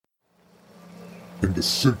In the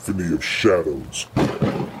symphony of shadows,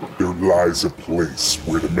 there lies a place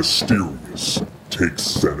where the mysterious takes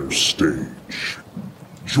center stage.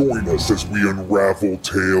 Join us as we unravel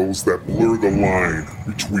tales that blur the line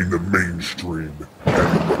between the mainstream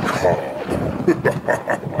and the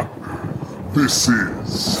macabre. This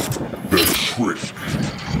is the Trick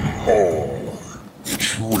or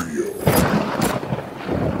Trio.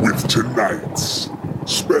 With tonight's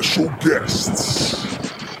special guests,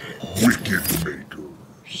 Wicked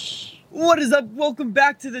Makers. What is up? Welcome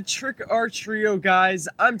back to the Trick or Trio, guys.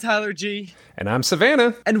 I'm Tyler G. And I'm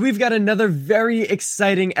Savannah. And we've got another very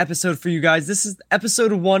exciting episode for you guys. This is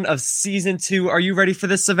episode 1 of season 2. Are you ready for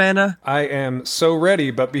this, Savannah? I am so ready.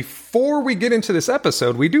 But before we get into this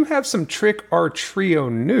episode, we do have some Trick or Trio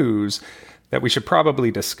news that we should probably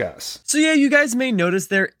discuss. So yeah, you guys may notice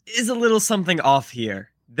there is a little something off here.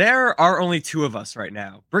 There are only 2 of us right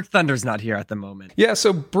now. Brick Thunder's not here at the moment. Yeah,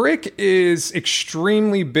 so Brick is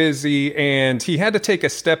extremely busy and he had to take a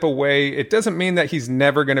step away. It doesn't mean that he's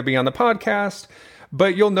never going to be on the podcast,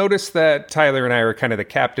 but you'll notice that Tyler and I are kind of the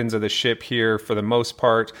captains of the ship here for the most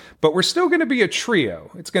part, but we're still going to be a trio.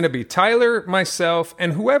 It's going to be Tyler, myself,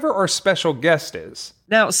 and whoever our special guest is.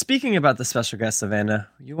 Now, speaking about the special guest, Savannah,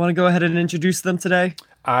 you want to go ahead and introduce them today?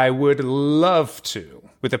 I would love to.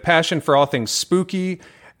 With a passion for all things spooky,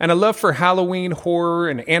 and a love for Halloween, horror,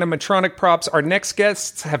 and animatronic props, our next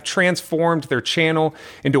guests have transformed their channel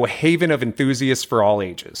into a haven of enthusiasts for all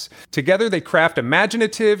ages. Together, they craft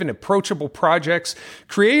imaginative and approachable projects,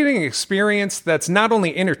 creating an experience that's not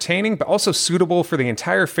only entertaining, but also suitable for the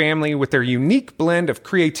entire family with their unique blend of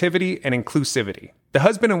creativity and inclusivity. The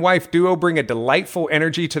husband and wife duo bring a delightful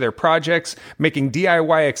energy to their projects, making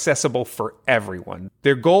DIY accessible for everyone.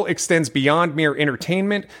 Their goal extends beyond mere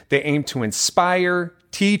entertainment. They aim to inspire,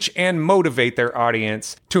 teach, and motivate their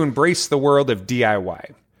audience to embrace the world of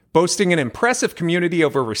DIY. Boasting an impressive community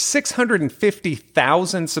of over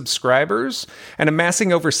 650,000 subscribers and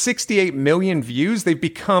amassing over 68 million views, they've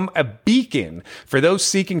become a beacon for those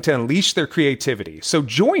seeking to unleash their creativity. So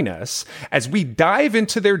join us as we dive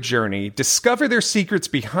into their journey, discover their secrets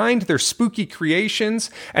behind their spooky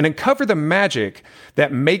creations, and uncover the magic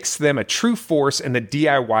that makes them a true force in the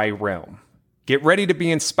DIY realm. Get ready to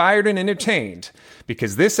be inspired and entertained,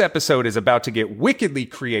 because this episode is about to get wickedly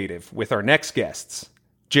creative with our next guests,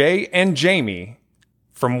 Jay and Jamie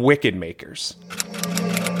from Wicked Makers.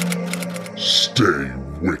 Stay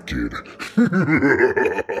wicked.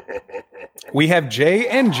 We have Jay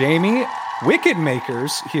and Jamie, Wicked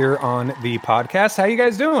Makers, here on the podcast. How you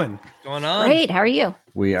guys doing? What's going on? Great. How are you?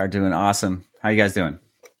 We are doing awesome. How you guys doing?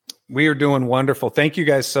 We are doing wonderful. Thank you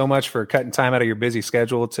guys so much for cutting time out of your busy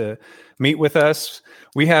schedule to meet with us.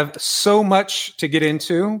 We have so much to get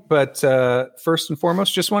into, but first and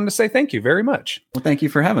foremost, just wanted to say thank you very much. Well, thank you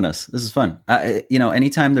for having us. This is fun.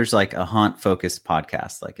 Anytime there's like a haunt-focused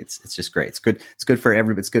podcast, like it's just great. It's good. It's good for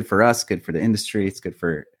everybody. It's good for us. Good for the industry. It's good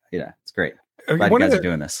for it's great. Glad you guys are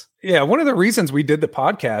doing this. Yeah, one of the reasons we did the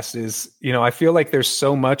podcast is, I feel like there's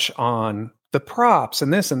so much on the props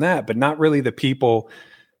and this and that, but not really the people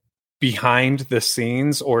behind the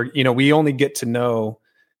scenes, or we only get to know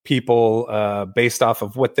people based off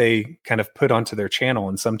of what they kind of put onto their channel,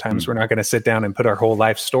 and sometimes we're not going to sit down and put our whole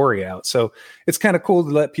life story out. So it's kind of cool to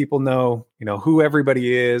let people know who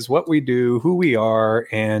everybody is, what we do, who we are,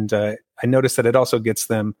 and I noticed that it also gets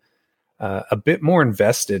them a bit more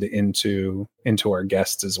invested into our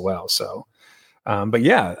guests as well. So but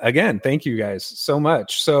yeah, again, thank you guys so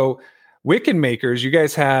much. So Wicked Makers, you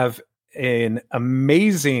guys have an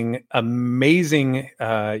amazing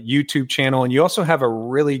YouTube channel, and you also have a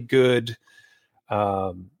really good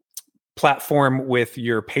platform with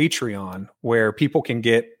your Patreon where people can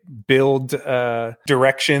get build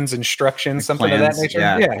directions, instructions, like something plans, of that nature.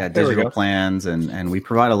 Yeah, digital plans, and we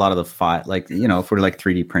provide a lot of the file, if we're like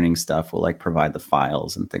 3D printing stuff, we'll like provide the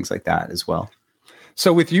files and things like that as well.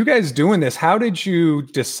 So with you guys doing this, how did you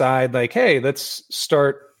decide, like, hey, let's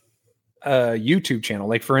start a YouTube channel?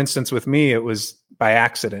 Like, for instance, with me, it was by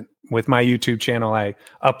accident. With my YouTube channel, I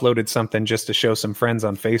uploaded something just to show some friends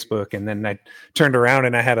on Facebook, and then I turned around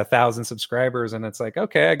and I had 1,000 subscribers, and it's like,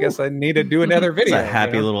 okay, I guess I need to do another video. It's a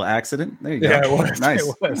happy little accident. There you go. Yeah, it was. Nice.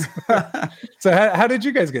 It was. So how did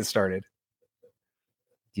you guys get started?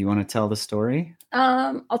 Do you want to tell the story?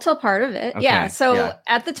 I'll tell part of it. Okay, Yeah. So yeah.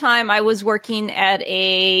 at the time, I was working at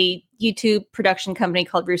a YouTube production company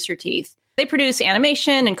called Rooster Teeth. They produce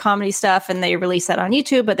animation and comedy stuff, and they release that on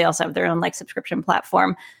YouTube, but they also have their own subscription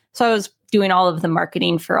platform. So I was doing all of the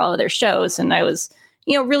marketing for all of their shows, and I was,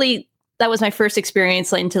 really, that was my first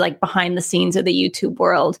experience into behind the scenes of the YouTube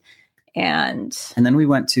world. And then we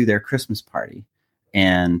went to their Christmas party,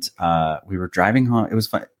 And we were driving home. It was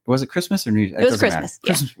fun. Was it Christmas or New Year's? It was Christmas. Yeah.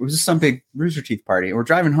 Christmas. It was just some big Rooster Teeth party. And we're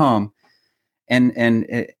driving home, and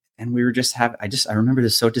we were just I remember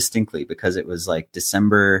this so distinctly because it was like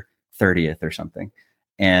December 30th or something.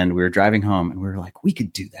 And we were driving home and we were like, we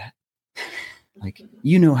could do that. Like,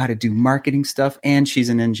 you know how to do marketing stuff, and she's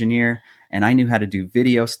an engineer, and I knew how to do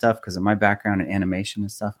video stuff because of my background in animation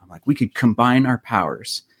and stuff. I'm like, we could combine our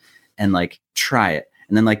powers and like try it.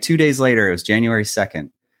 And then like 2 days later, it was January 2nd.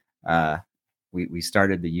 We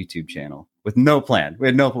started the YouTube channel with no plan.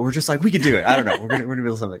 We're just like, we could do it. I don't know. We're gonna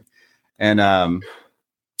build something. And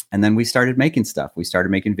then we started making stuff. We started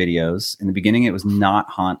making videos. In the beginning, it was not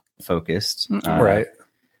haunt focused. Right.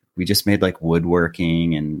 We just made like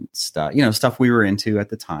woodworking and stuff, stuff we were into at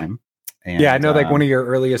the time. And, yeah, I know. Like one of your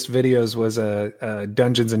earliest videos was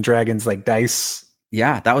Dungeons and Dragons, like dice.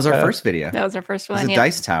 Yeah, that was our first video. That was our first one. It was a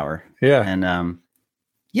dice tower. Yeah, and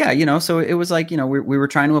so it was like we were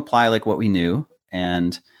trying to apply like what we knew,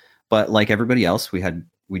 but like everybody else, we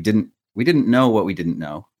didn't know what we didn't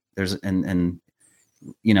know. There's a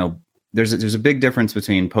big difference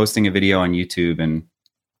between posting a video on YouTube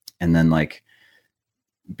and then like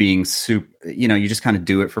being super, you just kind of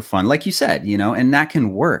do it for fun, like you said, and that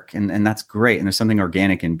can work, and that's great. And there's something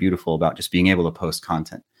organic and beautiful about just being able to post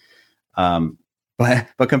content.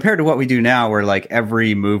 But compared to what we do now, where like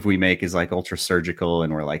every move we make is like ultra surgical,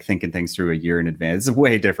 and we're like thinking things through a year in advance, it's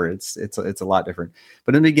way different. It's a lot different.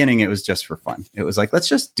 But in the beginning, it was just for fun. It was like, let's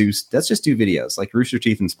just do videos. Like Rooster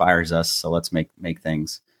Teeth inspires us, so let's make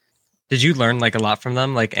things. Did you learn like a lot from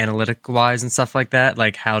them, like analytic wise and stuff like that?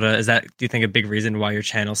 Like is that, do you think, a big reason why your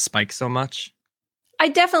channel spikes so much? I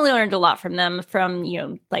definitely learned a lot from them, from,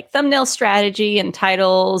 like thumbnail strategy and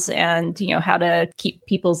titles and, how to keep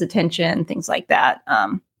people's attention, things like that.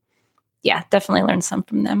 Yeah, definitely learned some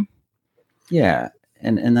from them. Yeah.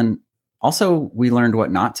 And then also we learned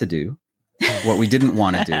what not to do, what we didn't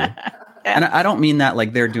want to do. Yeah. And I don't mean that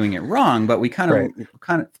like they're doing it wrong, but we kind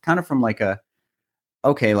of from like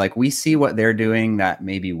okay, like we see what they're doing that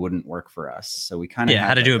maybe wouldn't work for us. So we kind of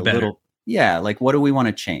how to do it better. Like what do we want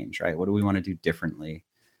to change, right? What do we want to do differently?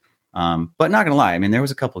 But not gonna lie, I mean, there was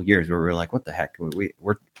a couple of years where we were like, what the heck?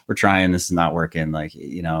 We're trying, this is not working, like,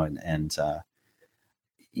 and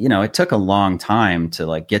it took a long time to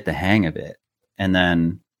like get the hang of it. And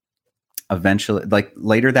then eventually, like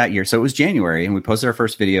later that year, so it was January, and we posted our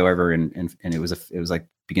first video ever, and it was like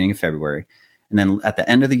beginning of February. And then at the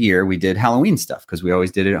end of the year, we did Halloween stuff because we always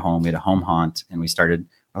did it at home. We had a home haunt, and we're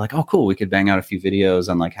like, oh, cool. We could bang out a few videos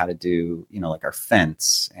on like how to do, like our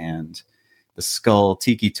fence and the skull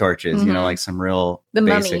tiki torches, like some real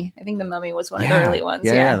basic. Mummy. I think the Mummy was one of the early ones.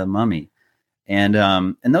 Yeah, the Mummy. And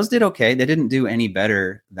those did okay. They didn't do any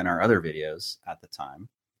better than our other videos at the time.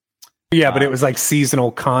 Yeah, but it was like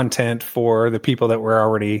seasonal content for the people that were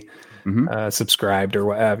already subscribed or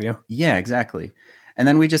what have you. Yeah, exactly. And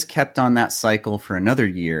then we just kept on that cycle for another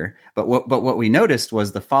year. But what we noticed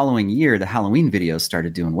was the following year, the Halloween videos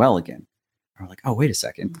started doing well again. We're like, oh, wait a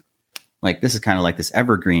second. Like, this is kind of like this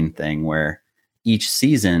evergreen thing where each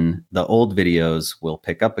season, the old videos will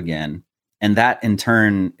pick up again. And that in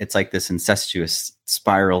turn, it's like this incestuous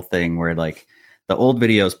spiral thing where like the old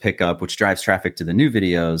videos pick up, which drives traffic to the new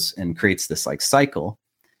videos and creates this like cycle.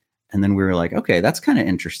 And then we were like, okay, that's kind of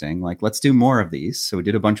interesting. Like, let's do more of these. So we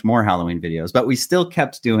did a bunch more Halloween videos, but we still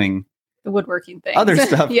kept doing the woodworking thing, other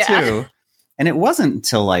stuff too. And it wasn't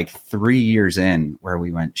until like 3 years in where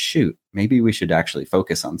we went, shoot, maybe we should actually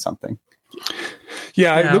focus on something.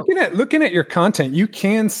 Yeah, looking at your content, you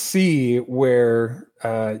can see where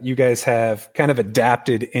you guys have kind of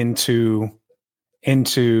adapted into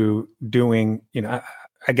doing, I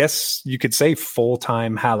guess you could say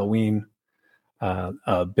full-time Halloween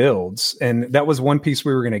builds. And that was one piece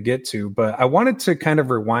we were going to get to, but I wanted to kind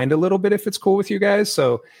of rewind a little bit if it's cool with you guys.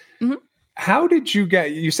 So how did you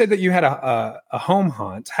guys, you said that you had a home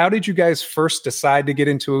haunt. How did you guys first decide to get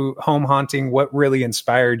into home haunting? What really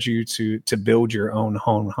inspired you to build your own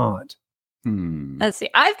home haunt? Let's see.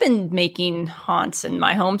 I've been making haunts in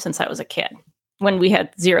my home since I was a kid, when we had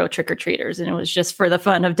 0 trick-or-treaters, and it was just for the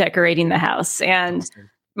fun of decorating the house. And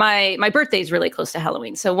my birthday is really close to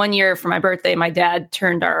Halloween. So one year for my birthday, my dad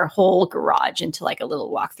turned our whole garage into like a little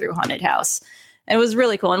walkthrough haunted house. And it was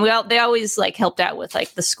really cool. And they always like helped out with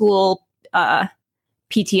like the school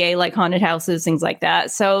PTA, like haunted houses, things like that.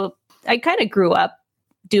 So I kind of grew up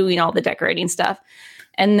doing all the decorating stuff.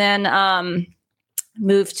 And then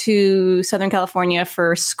moved to Southern California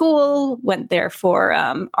for school, went there for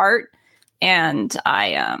art. And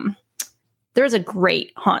there's a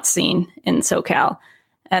great haunt scene in SoCal.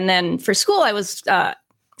 And then for school, I was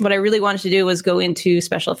what I really wanted to do was go into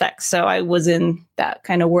special effects. So I was in that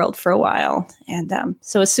kind of world for a while. And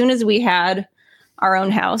so as soon as we had our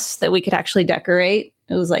own house that we could actually decorate,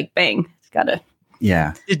 it was like, bang, gotta.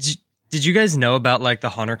 Yeah. Did you guys know about like the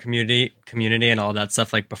Haunter community and all that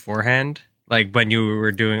stuff like beforehand? Like when you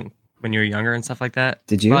were younger and stuff like that?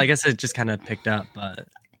 Did you? Well, I guess it just kind of picked up, but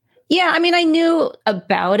Yeah, I mean, I knew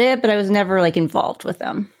about it, but I was never like involved with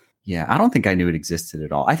them. Yeah, I don't think I knew it existed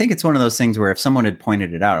at all. I think it's one of those things where if someone had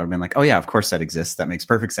pointed it out, I'd been like, oh yeah, of course that exists. That makes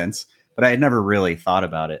perfect sense. But I had never really thought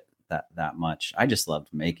about it that much. I just loved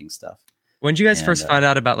making stuff. when did you guys first find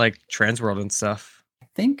out about like Transworld and stuff? I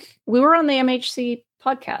think We were on the MHC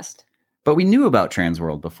podcast. but we knew about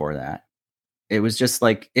Transworld before that. It was just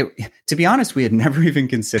like to be honest, we had never even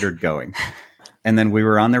considered going. And then we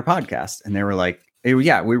were on their podcast and they were like,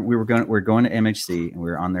 we're going to MHC and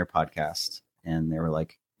we were on their podcast and they were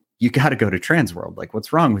like, you got to go to Transworld. Like,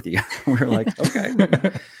 what's wrong with you? We were like,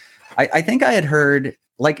 okay. I think I had heard,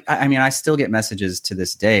 like, I mean, I still get messages to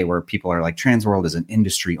this day where people are like, Transworld is an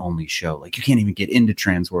industry only show. Like, you can't even get into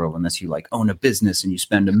Transworld unless you like own a business and you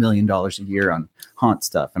spend $1 million a year on haunt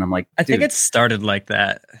stuff. And I'm like, I think dude, it started like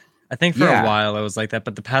that. I think for Yeah. a while it was like that,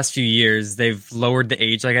 but the past few years they've lowered the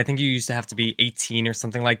age. Like I think you used to have to be 18 or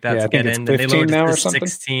something like that Yeah, I to get think in. it's Then they 15 lowered it now to or something.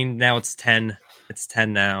 16. Now it's 10. It's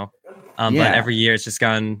 10 now. But Yeah. every year it's just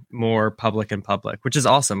gotten more public, which is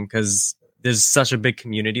awesome because there's such a big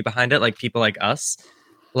community behind it. Like people like us.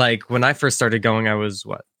 Like when I first started going, I was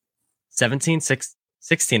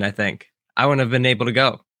 16, I think. I wouldn't have been able to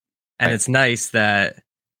go. And Right. it's nice that,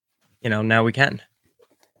 now we can.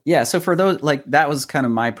 yeah. So for those, like, that was kind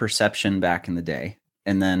of my perception back in the day.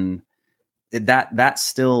 And then that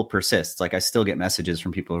still persists. Like, I still get messages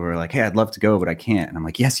from people who are like, hey, I'd love to go, but I can't. And I'm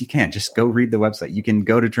like, yes, you can. Just go read the website. You can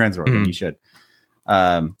go to Transworld and you should.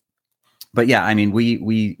 But yeah, I mean,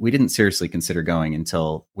 we didn't seriously consider going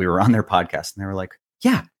until we were on their podcast and they were like,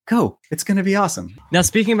 yeah, go. It's going to be awesome. Now,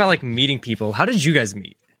 speaking about like meeting people, how did you guys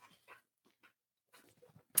meet?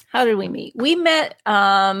 How did we meet? We met,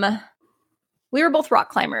 we were both rock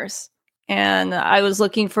climbers and I was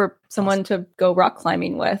looking for someone to go rock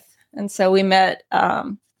climbing with. And so we met,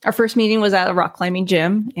 our first meeting was at a rock climbing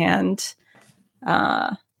gym and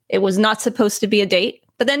it was not supposed to be a date,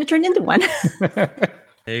 but then it turned into one. There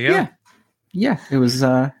you go. Yeah. Yeah, it was.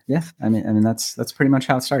 I mean, that's pretty much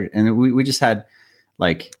how it started, and we just had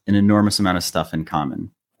like an enormous amount of stuff in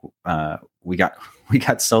common. We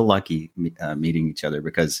got so lucky meeting each other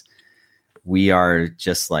because we are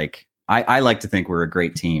just like I like to think we're a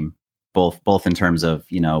great team, both in terms of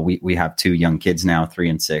we have 2 young kids now, 3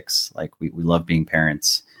 and 6. Like we love being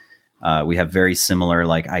parents. We have very similar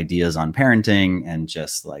like ideas on parenting and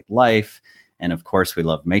just like life, and of course we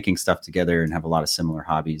love making stuff together and have a lot of similar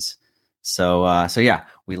hobbies. So yeah,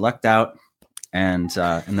 we lucked out, and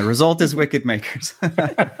the result is Wicked Makers.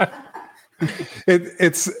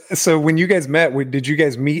 It's so when you guys met, did you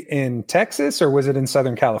guys meet in Texas or was it in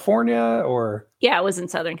Southern California or? Yeah, it was in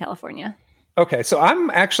Southern California. Okay, so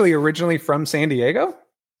I'm actually originally from San Diego.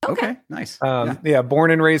 Okay, nice. Yeah,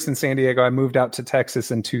 born and raised in San Diego. I moved out to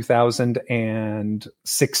Texas in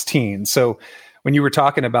 2016. So when you were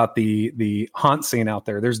talking about the haunt scene out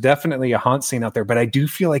there, there's definitely a haunt scene out there, but I do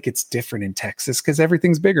feel like it's different in Texas because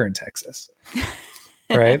everything's bigger in Texas,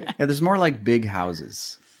 right? Yeah, there's more like big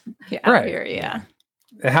houses. Yeah, out Right. here, yeah.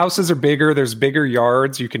 The houses are bigger. There's bigger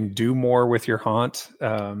yards. You can do more with your haunt.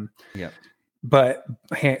 Yep. But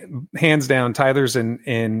hands down, Tyler's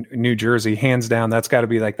in New Jersey. Hands down, that's got to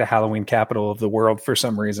be like the Halloween capital of the world for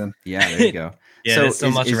some reason. Yeah, there you go. Yeah, So there's so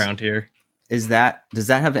is- much is- around here. Does that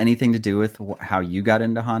have anything to do with how you got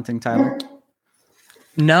into haunting, Tyler?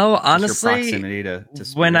 No, Just your honestly, proximity to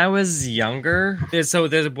when spirit? I was younger,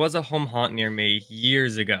 there was a home haunt near me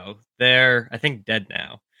years ago. They're, I think, dead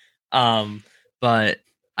now. But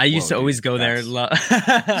I used to Whoa, always dude, go there.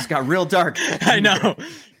 it's got real dark. I know.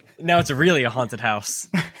 Now it's really a haunted house.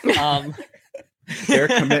 Their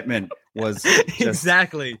commitment was just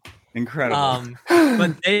Exactly. incredible.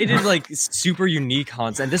 But they did like super unique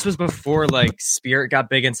haunts, and this was before like Spirit got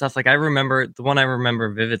big and stuff. Like I remember the one I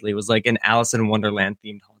remember vividly was like an Alice in Wonderland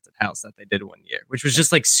themed haunted house that they did one year, which was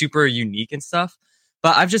just like super unique and stuff.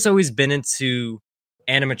 But I've just always been into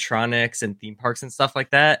animatronics and theme parks and stuff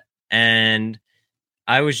like that, and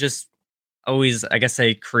I was just always, I guess,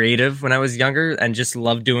 say creative when I was younger and just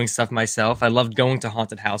loved doing stuff myself. I loved going to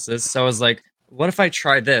haunted houses, so I was like, what if I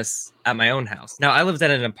tried this at my own house? Now, I lived in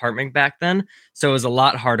an apartment back then, so it was a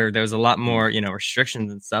lot harder. There was a lot more, restrictions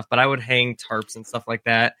and stuff, but I would hang tarps and stuff like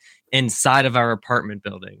that inside of our apartment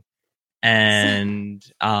building. And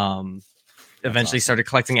eventually awesome. started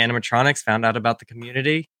collecting animatronics, found out about the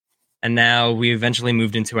community, And now we eventually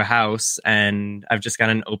moved into a house, and I've just got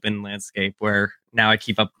an open landscape where now I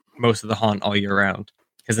keep up most of the haunt all year round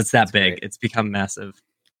because it's that big. Great. It's become massive.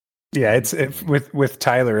 Yeah, with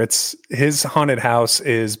Tyler, it's his haunted house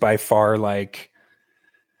is by far like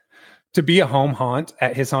to be a home haunt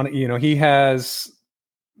at his haunt. You know, he has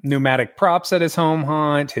pneumatic props at his home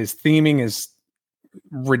haunt. His theming is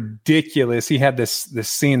ridiculous. He had this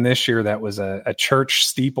scene this year that was a church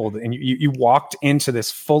steeple, and you walked into this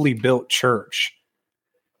fully built church.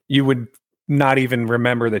 You would not even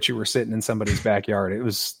remember that you were sitting in somebody's backyard. It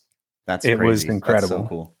was crazy. incredible. That's so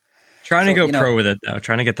cool. Trying to So, go pro with it though.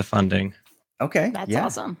 Trying to get the funding. Okay. That's yeah.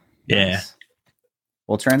 awesome. Yeah, Nice.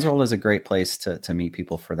 Well, Transworld is a great place to meet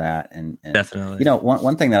people for that. And definitely. you know,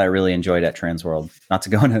 one thing that I really enjoyed at Transworld, not to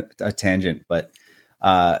go on a tangent, but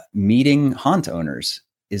meeting haunt owners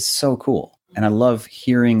is so cool. And I love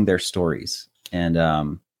hearing their stories.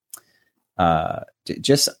 And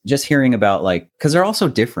just hearing about like, because they're also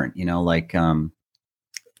different, you know, like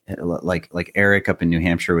Eric up in New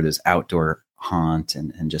Hampshire with his outdoor haunt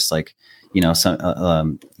and just like, you know, some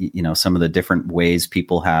of the different ways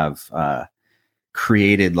people have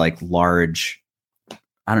created like large,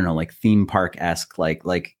 I don't know, like theme park-esque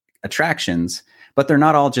like attractions, but they're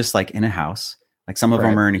not all just like in a house. Like some of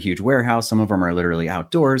them are in a huge warehouse. Some of them are literally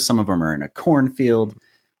outdoors. Some of them are in a cornfield.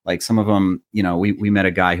 Like some of them, you know, we met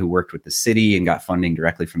a guy who worked with the city and got funding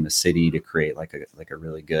directly from the city to create like a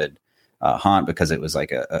really good haunt because it was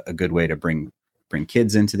like a good way to bring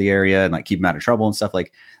kids into the area and like keep them out of trouble and stuff.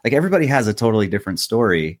 Like everybody has a totally different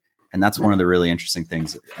story. And that's one of the really interesting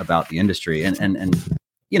things about the industry and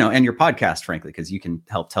you know, and your podcast, frankly, because you can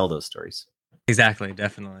help tell those stories. Exactly.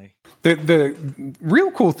 Definitely. The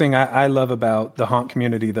real cool thing I love about the haunt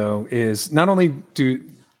community, though, is not only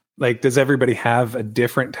does everybody have a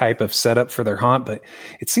different type of setup for their haunt, but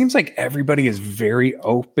it seems like everybody is very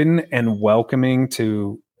open and welcoming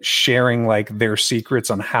to sharing like their secrets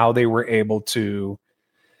on how they were able to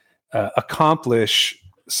accomplish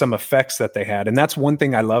some effects that they had. And that's one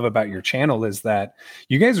thing I love about your channel is that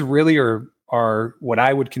you guys really are what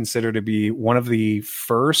I would consider to be one of the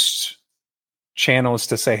first channels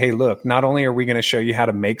to say, hey, look, not only are we going to show you how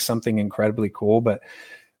to make something incredibly cool, but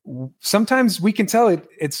sometimes we can tell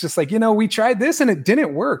it's just like, you know, we tried this and it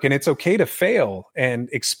didn't work, and it's okay to fail and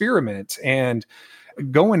experiment. And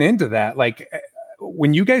going into that, like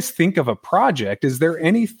when you guys think of a project, is there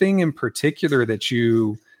anything in particular that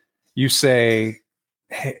you say,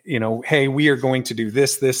 hey, you know, hey, we are going to do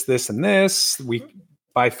this, and this. We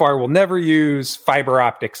by far will never use fiber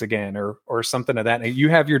optics again or something of that. You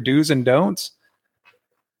have your do's and don'ts.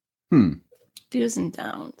 Do's and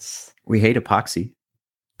don'ts. We hate epoxy.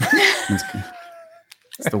 It's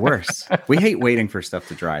the worst. We hate waiting for stuff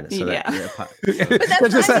to dry. So Yeah. But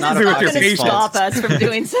But that's not to do with your going to patience. stop us from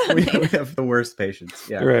doing we something. have the worst patience.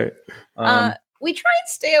 Yeah. Right. We try and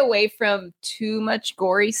stay away from too much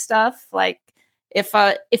gory stuff. Like if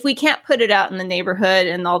we can't put it out in the neighborhood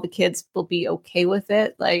and all the kids will be okay with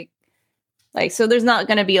it, like so there's not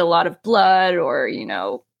going to be a lot of blood or, you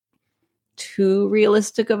know, too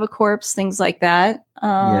realistic of a corpse, things like that.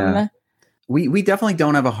 Yeah. We definitely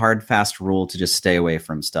don't have a hard, fast rule to just stay away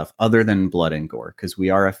from stuff other than blood and gore, because we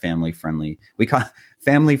are a family-friendly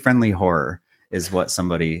horror is what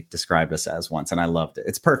somebody described us as once, and I loved it.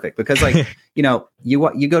 It's perfect because, like, you know,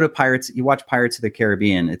 you go to you watch Pirates of the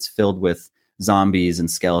Caribbean, it's filled with zombies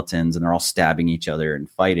and skeletons, and they're all stabbing each other and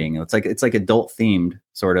fighting. It's like adult themed,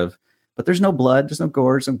 sort of. But there's no blood, there's no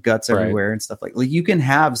gore, there's no guts everywhere and stuff like you can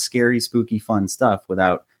have scary, spooky, fun stuff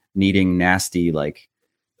without needing nasty like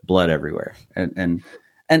blood everywhere. And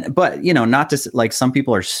but you know, not just like some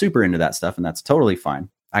people are super into that stuff, and that's totally fine.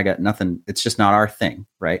 I got nothing. It's just not our thing,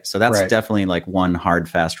 right? So that's definitely like one hard,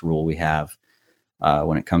 fast rule we have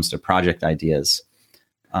when it comes to project ideas.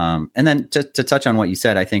 And then to touch on what you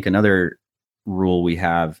said, I think another rule we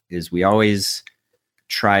have is we always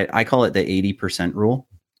try. I call it the 80% rule.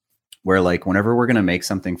 Where like whenever we're going to make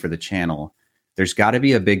something for the channel, there's got to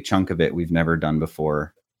be a big chunk of it we've never done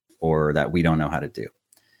before or that we don't know how to do,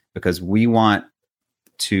 because we want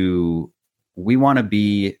to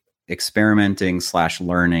be experimenting /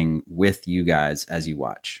 learning with you guys as you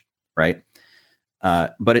watch. Right.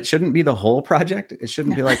 But it shouldn't be the whole project. It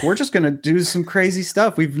shouldn't be like, we're just going to do some crazy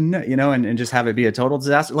stuff. And just have it be a total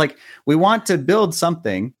disaster. Like we want to build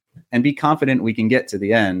something and be confident we can get to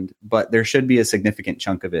the end, but there should be a significant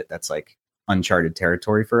chunk of it that's like uncharted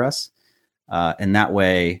territory for us. And that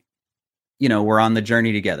way, you know, we're on the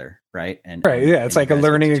journey together. Right. Yeah. It's like a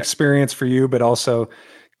learning experience for you, but also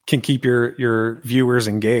can keep your viewers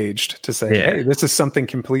engaged to say, hey, this is something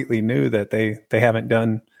completely new that they haven't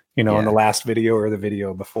done, you know, in the last video or the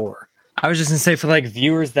video before. I was just gonna say, for like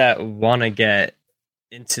viewers that want to get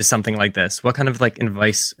into something like this, what kind of like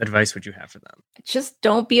advice would you have for them? Just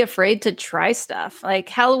don't be afraid to try stuff. Like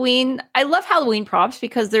Halloween, I love Halloween props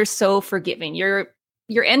because they're so forgiving. Your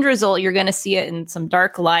end result, you're going to see it in some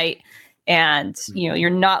dark light, and you're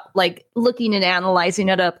not like looking and analyzing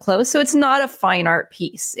it up close. So it's not a fine art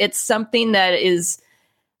piece. It's something that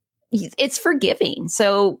it's forgiving.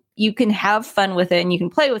 So you can have fun with it, and you can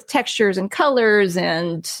play with textures and colors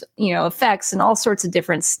and effects and all sorts of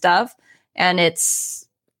different stuff. And it's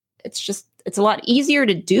a lot easier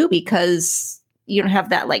to do because you don't have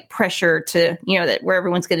that like pressure to, that where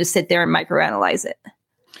everyone's going to sit there and microanalyze it.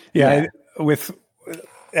 Yeah.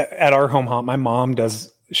 At our home haunt, my mom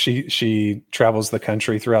does, she travels the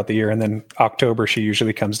country throughout the year. And then October, she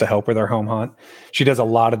usually comes to help with our home haunt. She does a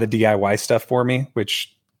lot of the DIY stuff for me,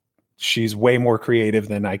 which she's way more creative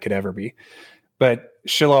than I could ever be. But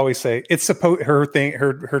she'll always say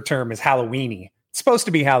her term is Halloweeny. It's supposed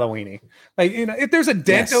to be Halloweeny. Like, if there's a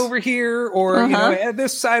dent over here or,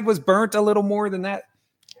 this side was burnt a little more than that,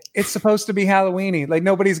 it's supposed to be Halloweeny. Like,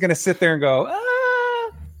 nobody's going to sit there and go,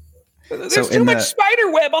 there's too much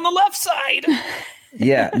spider web on the left side.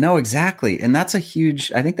 Yeah, no, exactly. And I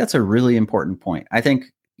think that's a really important point. I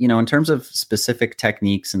think, in terms of specific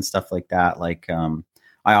techniques and stuff like that, like,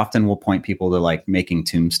 I often will point people to like making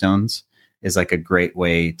tombstones is like a great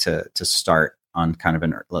way to start on kind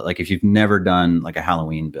of like if you've never done like a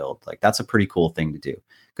Halloween build, like that's a pretty cool thing to do,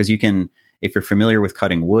 because if you're familiar with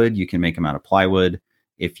cutting wood, you can make them out of plywood.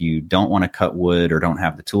 If you don't want to cut wood or don't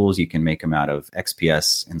have the tools, you can make them out of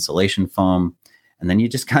XPS insulation foam. And then you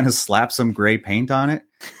just kind of slap some gray paint on it,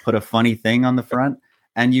 put a funny thing on the front,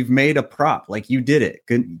 and you've made a prop. Like, you did it.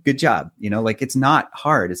 Good job. Like, it's not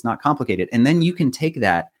hard. It's not complicated. And then you can take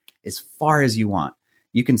that as far as you want.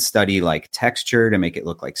 You can study like texture to make it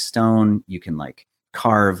look like stone. You can like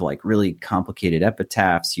carve like really complicated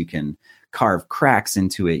epitaphs. You can carve cracks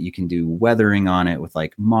into it. You can do weathering on it with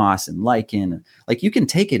like moss and lichen. Like, you can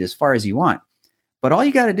take it as far as you want, but all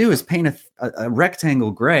you got to do is paint a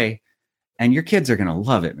rectangle gray, and your kids are going to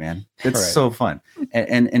love it, man. It's so fun.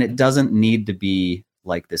 And it doesn't need to be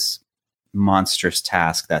like this monstrous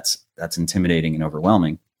task that's intimidating and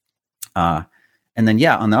overwhelming. And then,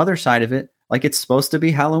 on the other side of it, like, it's supposed to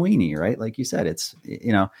be Halloweeny, right? Like you said, it's,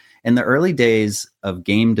 in the early days of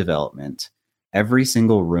game development, every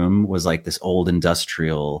single room was like this old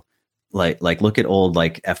industrial, like look at old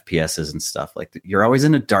like FPSs and stuff. Like, you're always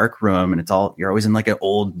in a dark room, and you're always in like an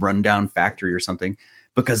old rundown factory or something,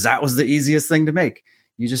 because that was the easiest thing to make.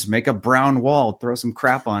 You just make a brown wall, throw some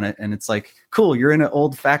crap on it, and it's like, cool, you're in an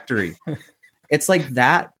old factory. It's like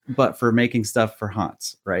that, but for making stuff for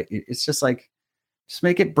haunts, right? It's just like, just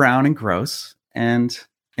make it brown and gross, and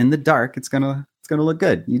in the dark, it's gonna look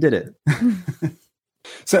good. You did it.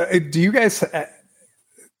 So, do you guys?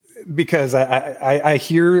 Because I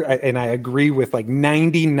hear and I agree with like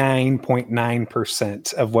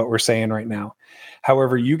 99.9% of what we're saying right now.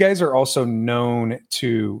 However, you guys are also known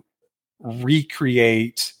to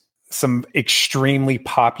recreate some extremely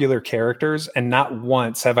popular characters, and not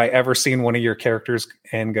once have I ever seen one of your characters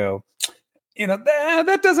and go,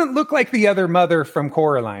 that doesn't look like the other mother from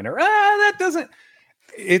Coraline, or that doesn't.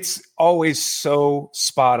 It's always so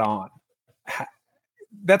spot on.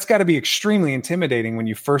 That's got to be extremely intimidating when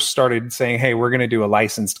you first started saying, hey, we're going to do a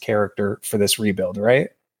licensed character for this rebuild,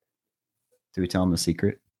 right? Do we tell them the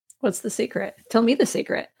secret? What's the secret? Tell me the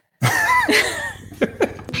secret.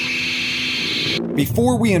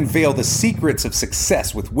 Before we unveil the secrets of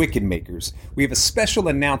success with Wicked Makers, we have a special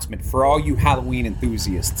announcement for all you Halloween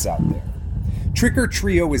enthusiasts out there. Trick or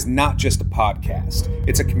Trio is not just a podcast.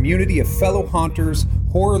 It's a community of fellow haunters,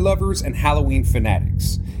 horror lovers, and Halloween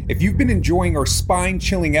fanatics. If you've been enjoying our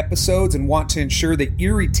spine-chilling episodes and want to ensure that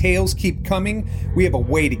eerie tales keep coming, we have a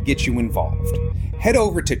way to get you involved. Head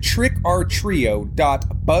over to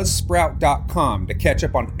trickortrio.buzzsprout.com to catch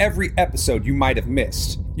up on every episode you might have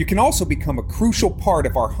missed. You can also become a crucial part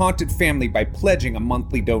of our haunted family by pledging a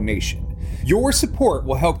monthly donation. Your support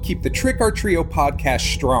will help keep the Trick or Trio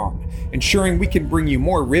podcast strong, ensuring we can bring you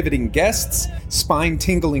more riveting guests,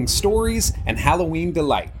 spine-tingling stories, and Halloween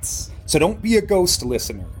delights. So don't be a ghost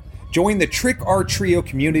listener. Join the Trick or Trio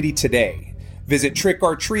community today. Visit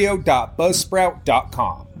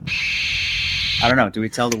trickortrio.buzzsprout.com. I don't know. Do we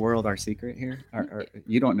tell the world our secret here? Or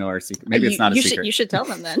you don't know our secret. Maybe it's not a secret. You should tell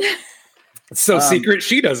them then. It's so secret,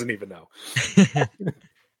 she doesn't even know.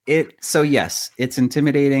 So yes, it's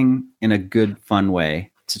intimidating in a good, fun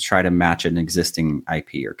way to try to match an existing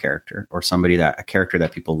IP or character, or a character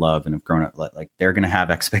that people love and have grown up like they're going to have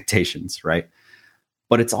expectations, right?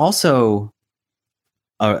 But it's also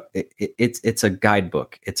it's a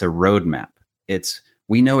guidebook. It's a roadmap.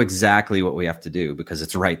 We know exactly what we have to do because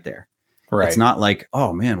it's right there. Right. It's not like,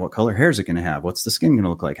 oh man, what color hair is it going to have? What's the skin going to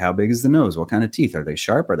look like? How big is the nose? What kind of teeth? Are they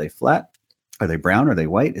sharp? Are they flat? Are they brown? Are they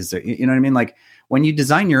white? Is there, you know what I mean? Like when you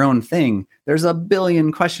design your own thing, there's a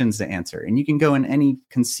billion questions to answer and you can go in any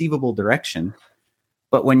conceivable direction.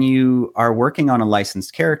 But when you are working on a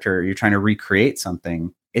licensed character, you're trying to recreate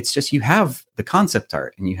something. It's just, you have the concept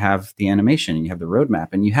art and you have the animation and you have the roadmap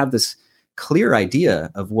and you have this clear idea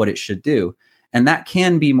of what it should do. And that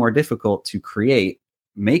can be more difficult to create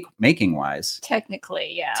making wise.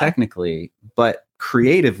 Technically, yeah. Technically, but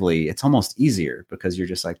creatively, it's almost easier because you're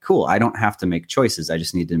just like, cool, I don't have to make choices. I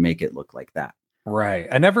just need to make it look like that. Right.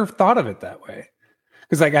 I never thought of it that way.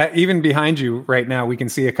 Because like even behind you right now, we can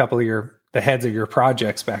see a couple of the heads of your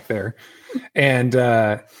projects back there. And,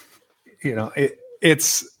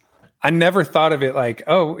 I never thought of it like,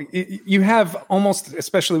 you have almost,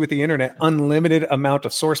 especially with the internet, unlimited amount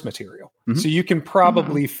of source material. Mm-hmm. So you can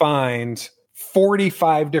probably find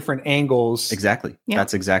 45 different angles. Exactly. Yeah.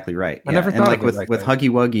 That's exactly right. I never thought of it with that. Huggy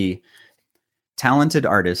Wuggy, talented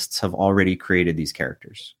artists have already created these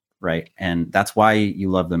characters, right? And that's why you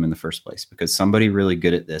love them in the first place, because somebody really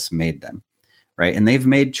good at this made them, right? And they've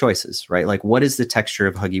made choices, right? Like, what is the texture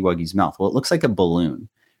of Huggy Wuggy's mouth? Well, it looks like a balloon,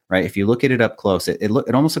 right? If you look at it up close, it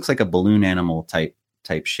almost looks like a balloon animal type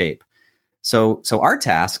shape. So our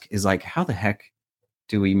task is like, how the heck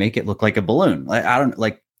do we make it look like a balloon? Like, I don't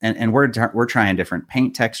like, and we're trying different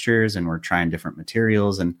paint textures and we're trying different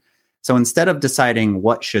materials. And so instead of deciding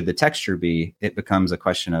what should the texture be, it becomes a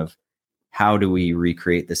question of how do we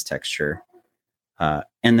recreate this texture,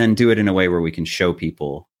 and then do it in a way where we can show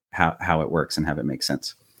people how it works and have it make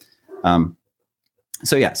sense.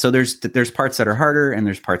 So there's parts that are harder and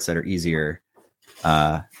there's parts that are easier.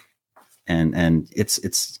 And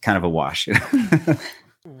it's kind of a wash.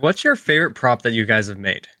 What's your favorite prop that you guys have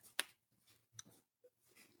made?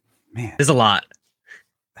 Man, there's a lot.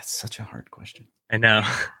 That's such a hard question. I know.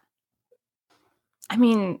 I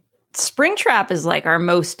mean, Springtrap is like our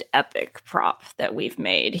most epic prop that we've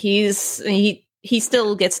made. He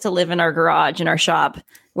still gets to live in our garage, in our shop,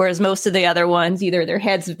 whereas most of the other ones, either their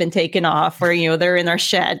heads have been taken off or, they're in our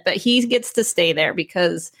shed, but he gets to stay there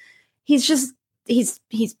because he's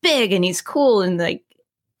big and he's cool. And like,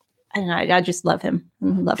 I don't know, I just love him. I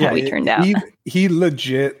love how he turned out. He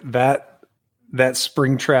legit, that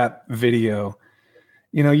Springtrap video,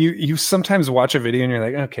 you sometimes watch a video and you're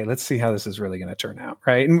like, okay, let's see how this is really going to turn out.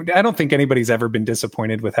 Right. And I don't think anybody's ever been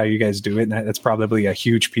disappointed with how you guys do it. And that's probably a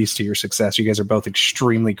huge piece to your success. You guys are both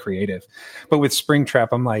extremely creative, but with Springtrap,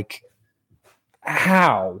 I'm like,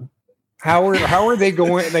 how are they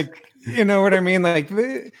going? Like, you know what I mean? Like,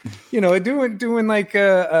 doing like,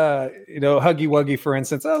 Huggy Wuggy, for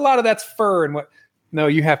instance, a lot of that's fur and no,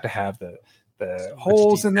 you have to have the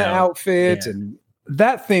holes in the outfit. Yeah. And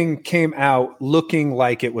that thing came out looking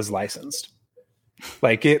like it was licensed.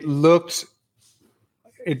 Like it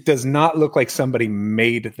does not look like somebody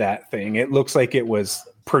made that thing. It looks like it was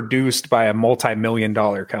produced by a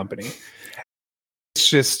multi-million-dollar company. It's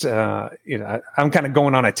just, I'm kind of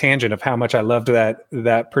going on a tangent of how much I loved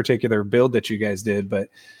that particular build that you guys did, but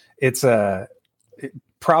it's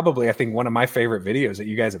probably, I think, one of my favorite videos that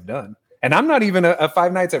you guys have done. And I'm not even a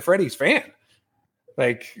Five Nights at Freddy's fan.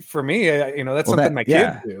 Like for me, that's something my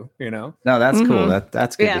kids do, No, that's cool.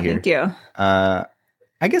 That's good to hear. Thank you.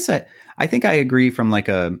 I guess I think I agree from like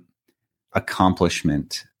a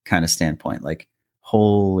accomplishment kind of standpoint. Like,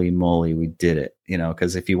 holy moly, we did it,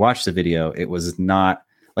 because if you watch the video, it was not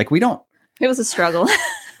like it was a struggle.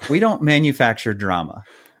 We don't manufacture drama.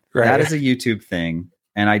 Right. That is a YouTube thing.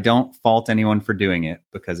 And I don't fault anyone for doing it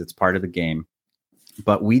because it's part of the game.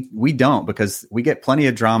 But we don't, because we get plenty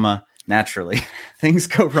of drama naturally. Things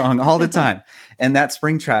go wrong all the time. And that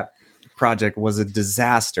Springtrap project was a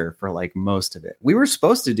disaster for like most of it. We were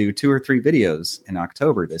supposed to do 2 or 3 videos in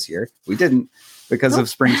October this year. We didn't because of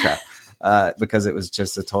Springtrap, because it was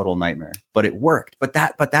just a total nightmare. But it worked. But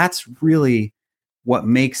that's really what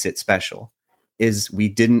makes it special, is we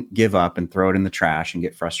didn't give up and throw it in the trash and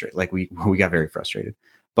get frustrated. Like we got very frustrated,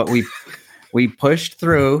 but we pushed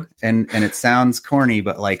through, and it sounds corny,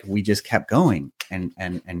 but like we just kept going and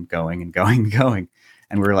going and going and going.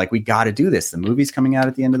 And we were like, we got to do this. The movie's coming out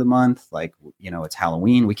at the end of the month. Like, it's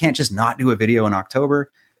Halloween. We can't just not do a video in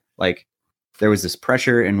October. Like, there was this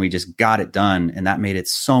pressure, and we just got it done. And that made it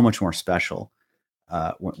so much more special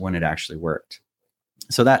when it actually worked.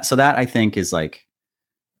 So that I think is like,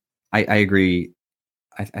 I agree.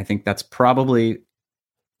 I think that's probably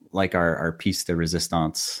like our piece de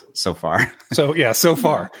resistance so far. So yeah, so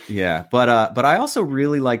far. Yeah, but I also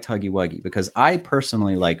really liked Huggy Wuggy because I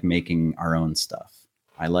personally like making our own stuff.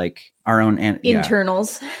 I like our own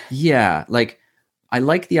Internals. Yeah, like I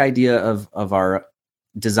like the idea of our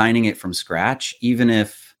designing it from scratch, even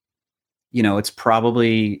if it's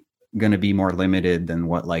probably going to be more limited than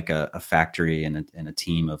what like a factory and a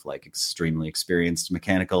team of like extremely experienced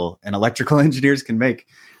mechanical and electrical engineers can make.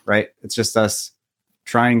 Right? It's just us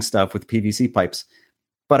trying stuff with PVC pipes.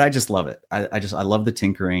 But I just love it. I love the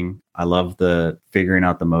tinkering. I love the figuring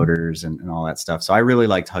out the motors and all that stuff. So I really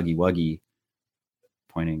liked Huggy Wuggy.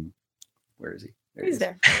 Pointing, where is he? He's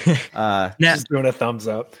there. Now, Just doing a thumbs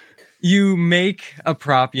up. you make a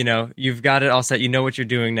prop, you've got it all set, you know what you're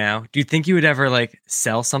doing now. Do you think you would ever like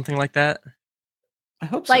sell something like that? I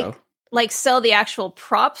hope so. Like sell the actual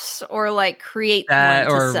props or like create That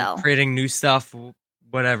one to or sell? creating new stuff,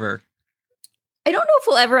 whatever. I don't know if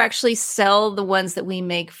we'll ever actually sell the ones that we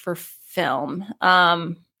make for film.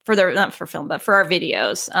 Not for film, but for our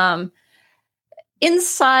videos.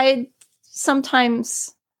 Inside,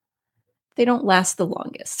 sometimes they don't last the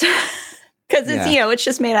longest because it's it's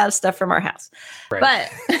just made out of stuff from our house. Right.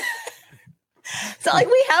 But so like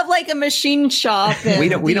we have like a machine shop. And,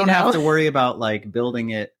 we don't have to worry about like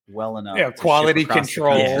building it well enough. Yeah, to quality ship across the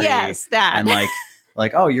control. country. Yes, that. And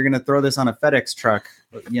like oh, you're gonna throw this on a FedEx truck,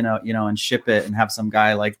 and ship it, and have some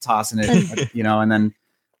guy like tossing it, and then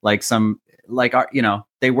like some like our,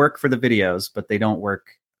 they work for the videos, but they don't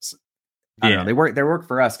work. I don't know. They work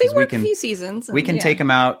for us They because work a few seasons. we can take them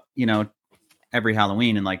out, every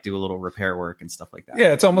Halloween and like do a little repair work and stuff like that.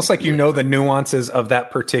 Yeah, it's almost like the nuances of that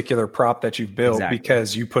particular prop that you've built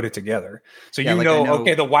because you put it together. So Yeah, I like know, I know-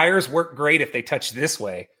 okay, the wires work great if they touch this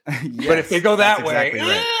way, Yes, but if they go that that's way, exactly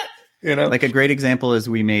right. Like a great example is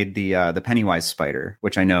we made the Pennywise spider,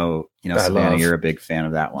 which I know, I Savannah, love. you're a big fan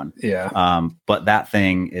of that one. Yeah. But that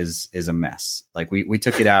thing is a mess. Like we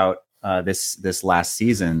took it out this last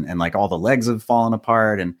season, and like all the legs have fallen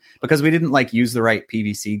apart, and because we didn't like use the right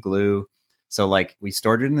PVC glue, so like we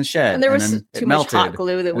stored it in the shed, And there was then too it much hot melted.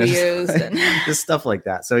 glue that And we it's used. like- And just stuff like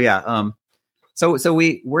that. So yeah, so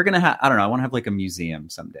we're gonna have, I don't know, I want to have like a museum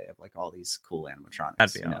someday of like all these cool animatronics.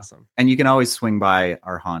 That'd be awesome. And you can always swing by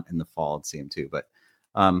our haunt in the fall and see them too. But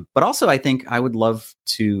also I think I would love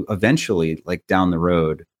to eventually, like down the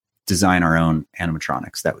road, design our own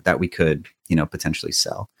animatronics that we could, potentially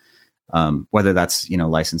sell. Whether that's,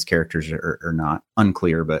 licensed characters or not,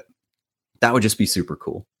 unclear, but that would just be super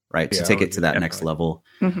cool, right? To Yeah, take it to that next level.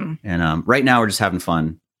 Mhm. And right now we're just having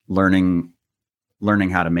fun learning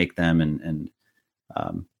how to make them and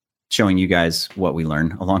showing you guys what we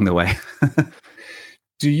learn along the way.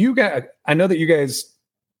 Do you guys? I know that you guys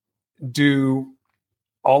do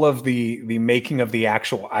all of the making of the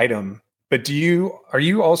actual item, but are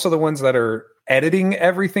you also the ones that are editing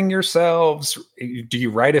everything yourselves? Do you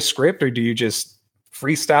write a script, or do you just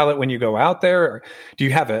freestyle it when you go out there? Or do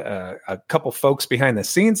you have a couple folks behind the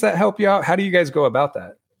scenes that help you out? How do you guys go about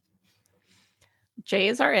that? Jay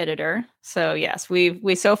is our editor. So yes,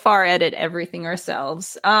 we so far edit everything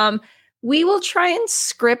ourselves. We will try and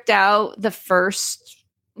script out the first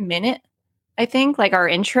minute, I think, like our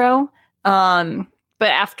intro. But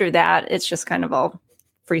after that, it's just kind of all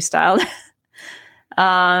freestyle.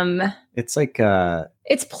 It's like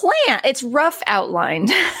It's planned. It's rough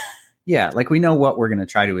outlined. yeah, like we know what we're going to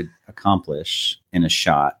try to accomplish in a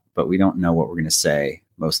shot, but we don't know what we're going to say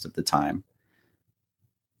most of the time.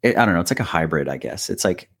 I don't know. It's like a hybrid, I guess. It's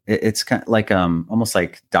like it's kind of like almost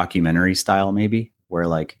like documentary style, maybe, where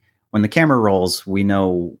like when the camera rolls, we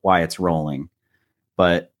know why it's rolling,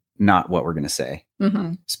 but not what we're going to say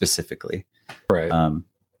Mhm. specifically. Right. And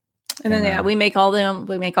then we make all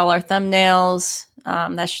our thumbnails.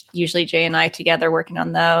 That's usually Jay and I together working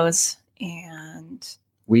on those. And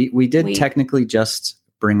We did technically just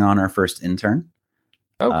bring on our first intern.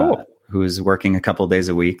 Oh, cool. Who is working a couple days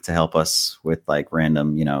a week to help us with like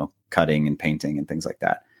random, cutting and painting and things like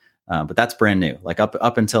that. But that's brand new. Like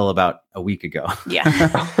up until about a week ago, yeah,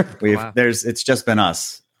 Wow. it's just been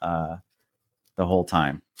us the whole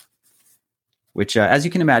time, which, as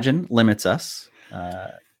you can imagine, limits us. Which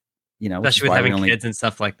is Especially with why we having kids and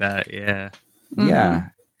stuff like that. Yeah. Yeah,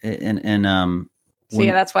 and so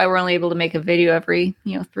yeah, that's why we're only able to make a video every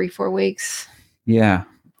 3-4 weeks. yeah,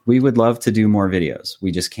 we would love to do more videos.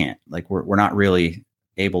 We just can't. Like we're not really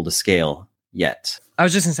able to scale yet. I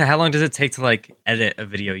was just gonna say, how long does it take to like edit a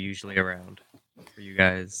video usually around for you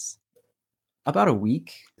guys? About a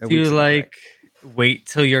week. Do you like wait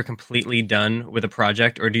till you're completely done with a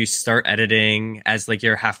project, or do you start editing as like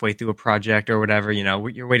you're halfway through a project or whatever?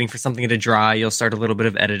 You're waiting for something to dry, you'll start a little bit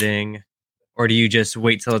of editing. or do you just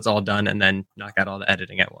wait till it's all done and then knock out all the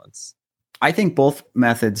editing at once? I think both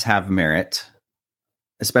methods have merit,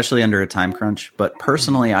 especially under a time crunch. But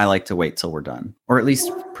personally, I like to wait till we're done, or at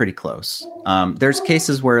least pretty close. There's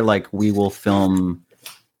cases where like we will film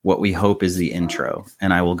what we hope is the intro,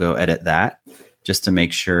 and I will go edit that just to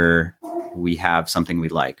make sure we have something we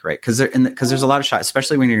like, right? Because there's a lot of shots,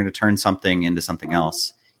 especially when you're going to turn something into something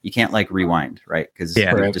else. You can't like rewind, right? Because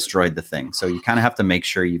you've destroyed the thing. So you kind of have to make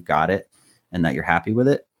sure you've got it and that you're happy with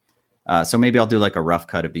it. So maybe I'll do like a rough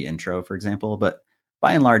cut of the intro, for example. But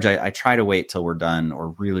by and large, I try to wait till we're done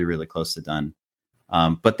or really, really close to done.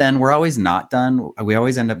 But then we're always not done. We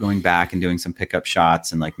always end up going back and doing some pickup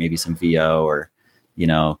shots and like maybe some VO or, you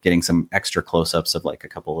know, getting some extra close-ups of like a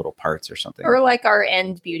couple little parts or something. Or like our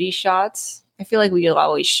end beauty shots. I feel like we'll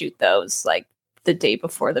always shoot those like the day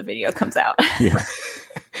before the video comes out. Yeah.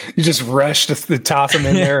 You just rush to toss them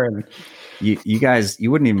in there. And you guys,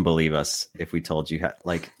 you wouldn't even believe us if we told you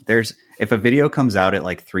like if a video comes out at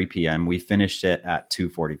like 3 p.m., we finished it at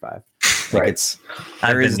 2:45. Like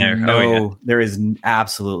there is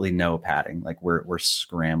absolutely no padding. Like we're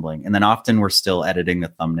scrambling, and then often we're still editing the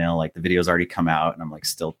thumbnail. Like the video's already come out, and I'm like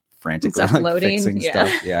still frantically like, fixing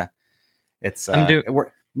stuff. Yeah, it's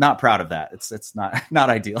we're not proud of that. It's not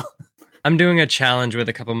ideal. I'm doing a challenge with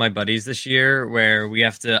a couple of my buddies this year where we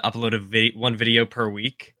have to upload one video per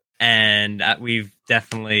week, and we've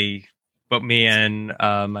definitely. But me and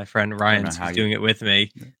my friend Ryan's doing it with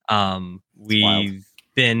me. We've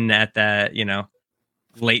been at that, you know,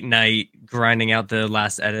 late night grinding out the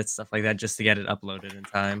last edits, stuff like that, just to get it uploaded in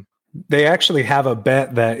time. They actually have a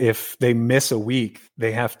bet that if they miss a week,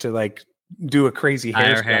 they have to like do a crazy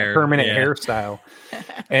permanent hairstyle.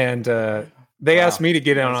 And they asked me to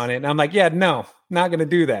get in on it, and I'm like, yeah, no, not going to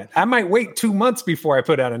do that. I might wait 2 months before I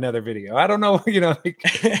put out another video. I don't know, you know, like,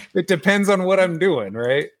 it depends on what I'm doing,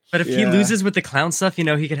 right? But if he loses with the clown stuff, you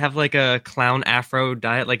know, he could have like a clown afro,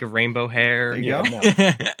 dye it like a rainbow hair. There you go.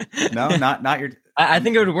 No, not your. I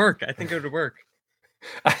think it would work.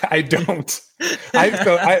 I don't.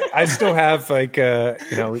 I still have like, you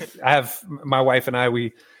know, I have my wife and I,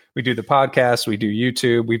 we do the podcast, we do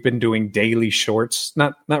YouTube. We've been doing daily shorts,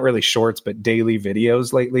 not really shorts, but daily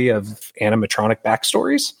videos lately of animatronic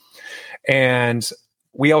backstories. And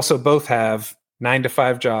we also both have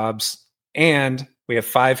 9-to-5 jobs, and we have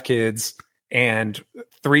 5 kids and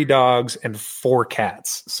 3 dogs and 4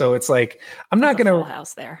 cats. So it's like, I'm not going to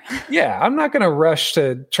house there. Yeah. I'm not going to rush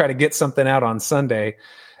to try to get something out on Sunday.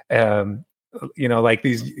 You know, like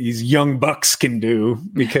these young bucks can do,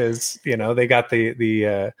 because, you know, they got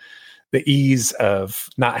the ease of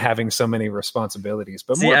not having so many responsibilities,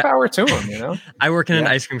 but more power to them, you know? I work in an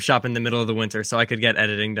ice cream shop in the middle of the winter, so I could get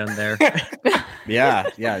editing done there. Yeah.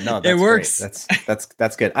 No, that's it works. Great.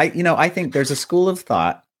 That's good. I think there's a school of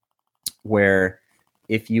thought where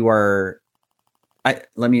if you are,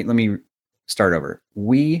 let me start over.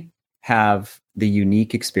 We have the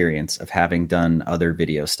unique experience of having done other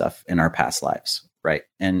video stuff in our past lives, right?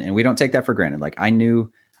 And we don't take that for granted. Like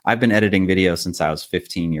I've been editing video since I was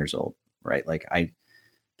 15 years old, right? Like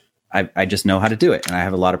I just know how to do it, and I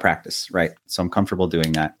have a lot of practice, right? So I'm comfortable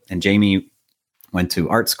doing that. And Jamie went to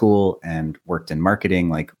art school and worked in marketing.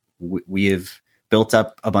 Like we have built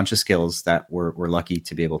up a bunch of skills that we're lucky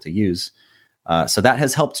to be able to use. So that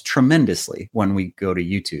has helped tremendously when we go to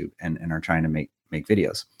YouTube and are trying to make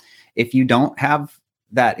videos. If you don't have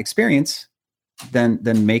that experience, then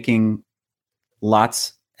making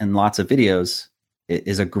lots and lots of videos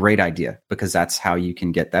is a great idea, because that's how you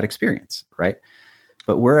can get that experience, right?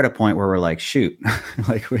 But we're at a point where we're like, shoot,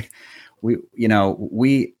 like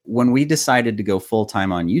when we decided to go full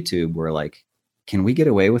time on YouTube, we're like, can we get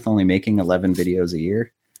away with only making 11 videos a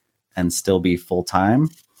year and still be full time?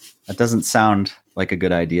 That doesn't sound like a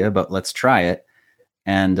good idea, but let's try it.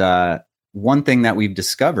 And one thing that we've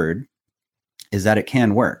discovered is that it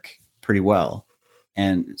can work pretty well.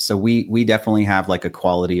 And so we definitely have like a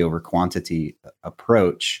quality over quantity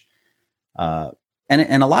approach. And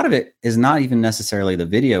a lot of it is not even necessarily the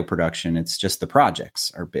video production. It's just the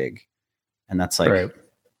projects are big. And that's like, right.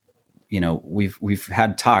 You know, we've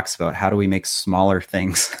had talks about how do we make smaller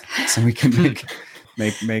things so we can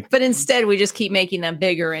make. But instead we just keep making them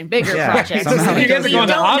bigger and bigger projects. You don't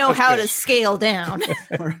know how to scale down.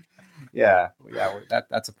 Yeah,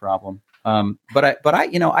 that's a problem. But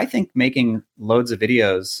I think making loads of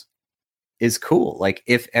videos is cool. Like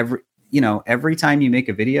if every time you make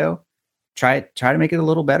a video, try to make it a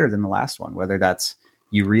little better than the last one, whether that's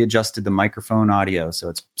you readjusted the microphone audio so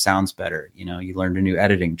it sounds better. You know, you learned a new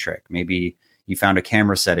editing trick. Maybe you found a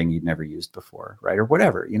camera setting you'd never used before, right? Or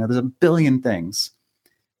whatever. You know, there's a billion things,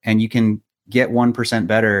 and you can get 1%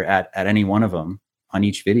 better at any one of them on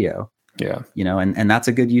each video. Yeah. You know, and that's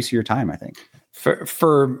a good use of your time, I think.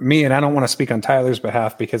 For me, and I don't want to speak on Tyler's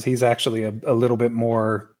behalf because he's actually a little bit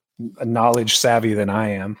more knowledge savvy than I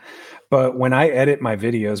am. But when I edit my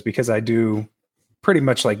videos, because I do pretty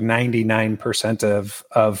much like 99%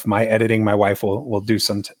 of my editing, my wife will do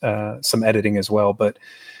some editing as well. But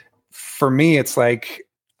for me, it's like,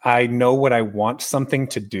 I know what I want something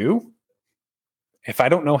to do. If I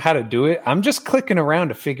don't know how to do it, I'm just clicking around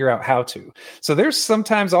to figure out how to. So there's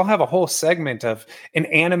sometimes I'll have a whole segment of an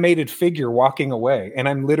animated figure walking away, and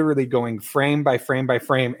I'm literally going frame by frame by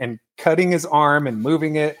frame and cutting his arm and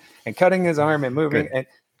moving it and cutting his arm and moving. Good. And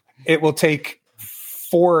it will take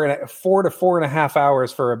 4 to 4.5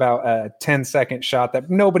 hours for about a 10-second shot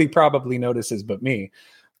that nobody probably notices but me.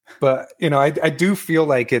 But, you know, I do feel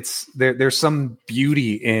like there's some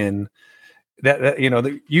beauty in that, you know,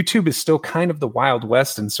 the YouTube is still kind of the Wild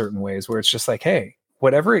West in certain ways, where it's just like, hey,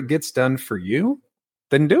 whatever it gets done for you,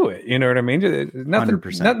 then do it. You know what I mean? Nothing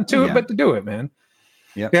 100%. nothing to it but to do it, man.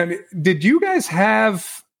 Yeah. Now, did you guys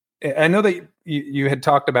have? I know that you had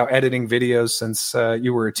talked about editing videos since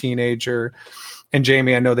you were a teenager, and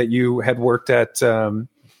Jamie, I know that you had worked at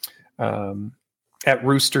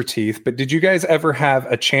Rooster Teeth. But did you guys ever have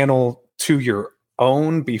a channel to your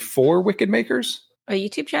own before Wicked Makers? A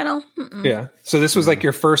YouTube channel? Mm-mm. Yeah. So this was like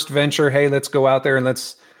your first venture. Hey, let's go out there and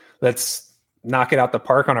let's knock it out the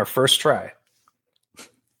park on our first try.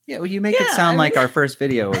 Yeah, well, you make it sound like our first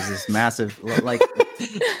video was this massive, like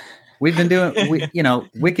we've been doing, you know,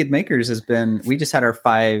 Wicked Makers has been, we just had our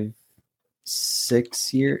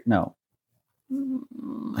 6 year, no,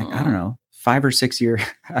 like, I don't know, 5 or 6 year.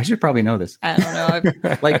 I should probably know this. I don't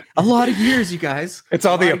know. Like a lot of years, you guys. It's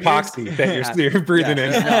all the epoxy that you're breathing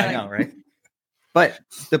in. I know, right? But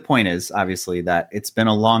the point is, obviously, that it's been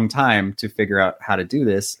a long time to figure out how to do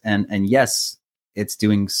this. And yes, it's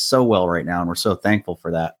doing so well right now. And we're so thankful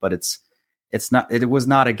for that. But it was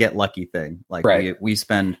not a get lucky thing. Like we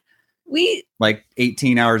spend like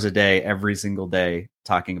 18 hours a day, every single day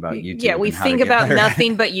talking about YouTube. Yeah, we think about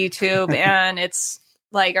nothing but YouTube. And it's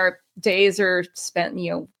like our days are spent,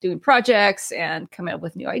 you know, doing projects and coming up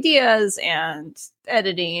with new ideas and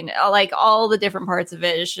editing, like all the different parts of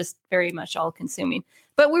it is just very much all consuming.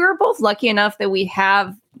 But we were both lucky enough that we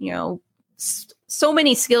have, you know, so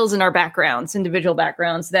many skills in our backgrounds, individual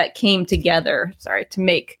backgrounds that came together, to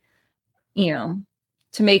make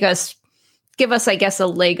us, give us, I guess, a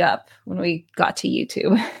leg up when we got to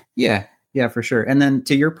YouTube. Yeah, for sure. And then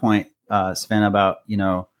to your point, Sven, about, you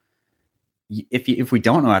know, if we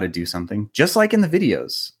don't know how to do something, just like in the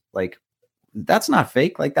videos, like that's not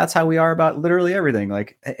fake. Like that's how we are about literally everything.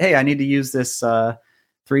 Like, hey, I need to use this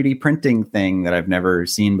 3D printing thing that I've never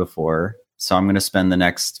seen before. So I'm going to spend the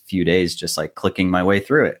next few days just like clicking my way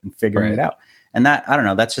through it and figuring it out. And that, I don't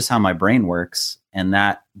know, that's just how my brain works. And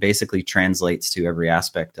that basically translates to every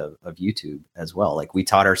aspect of YouTube as well. Like we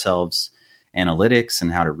taught ourselves analytics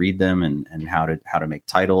and how to read them and how to make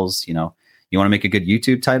titles. You know, you want to make a good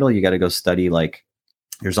YouTube title, you got to go study, like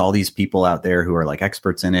there's all these people out there who are like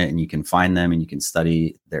experts in it, and you can find them and you can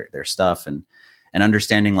study their stuff and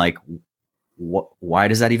understanding like why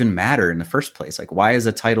does that even matter in the first place? Like, why is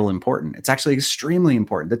a title important? It's actually extremely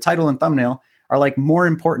important. The title and thumbnail are like more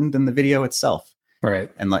important than the video itself.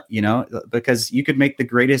 Right. And like, you know, because you could make the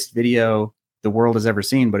greatest video the world has ever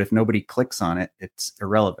seen, but if nobody clicks on it, it's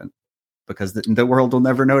irrelevant because the world will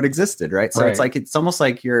never know it existed. Right. So it's almost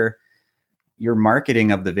like your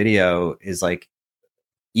marketing of the video is like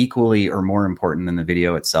equally or more important than the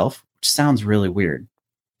video itself, which sounds really weird,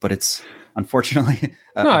 but it's unfortunately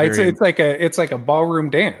it's like a ballroom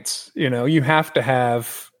dance. You know, you have to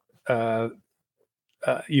have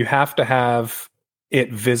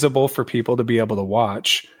it visible for people to be able to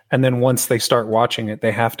watch, and then once they start watching it,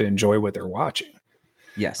 they have to enjoy what they're watching.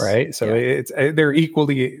 Yes. Right. So they're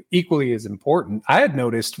equally as important. I had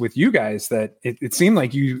noticed with you guys that it seemed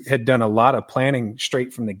like you had done a lot of planning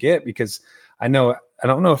straight from the get, because I don't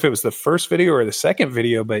know if it was the first video or the second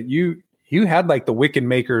video, but you had like the Wicked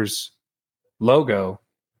Makers logo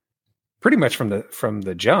pretty much from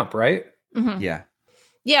the jump, right? Mm-hmm. Yeah.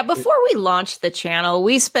 Yeah. Before we launched the channel,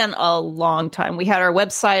 we spent a long time. We had our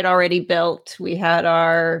website already built. We had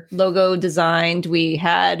our logo designed. We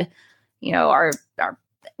had, you know,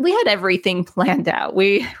 we had everything planned out.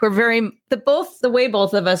 We were the way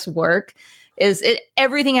both of us work is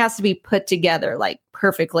everything has to be put together like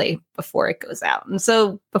perfectly before it goes out. And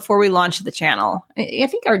so before we launched the channel, I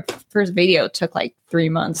think our first video took like 3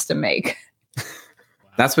 months to make.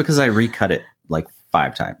 That's because I recut it like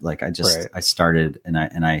 5 times. Like I started and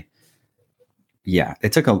I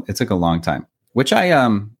it took a long time, which I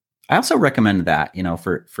I also recommend that,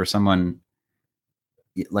 for someone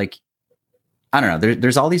like, I don't know,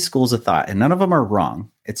 there's all these schools of thought and none of them are wrong.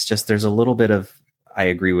 It's just, there's a little bit of, I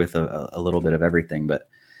agree with a little bit of everything, but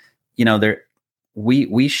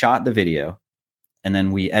we shot the video and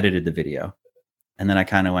then we edited the video. And then I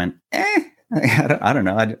kind of went, I don't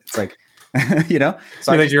know. It's like, so you're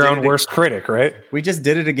like your own worst critic, right? We just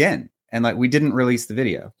did it again. And like, we didn't release the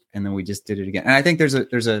video and then we just did it again. And I think there's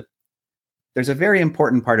a very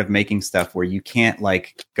important part of making stuff where you can't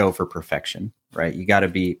like go for perfection, right? You got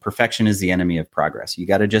to perfection is the enemy of progress. You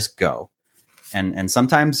got to just go. And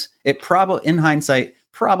sometimes it in hindsight,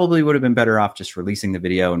 probably would have been better off just releasing the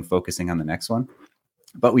video and focusing on the next one,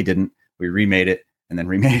 but we didn't. We remade it and then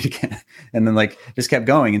remade it again. And then like just kept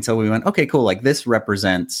going until we went, okay, cool. Like this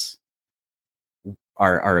represents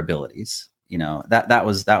our abilities. That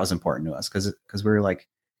was important to us because we were like,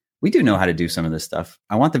 we do know how to do some of this stuff.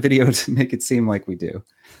 I want the video to make it seem like we do.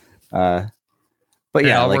 But it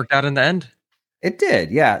yeah, all worked out in the end. It did.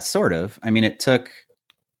 Yeah, sort of. I mean, it took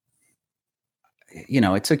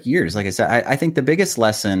years. Like I said, I think the biggest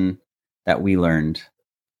lesson that we learned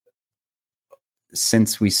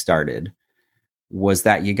since we started was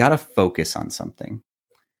that you got to focus on something.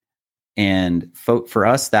 And for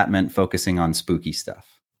us, that meant focusing on spooky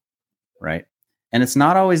stuff. Right. And it's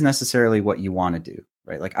not always necessarily what you want to do.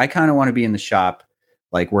 Right. Like I kind of want to be in the shop,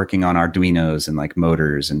 like working on Arduinos and like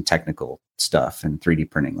motors and technical stuff and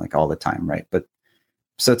 3D printing like all the time. Right. But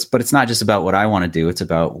it's not just about what I want to do. It's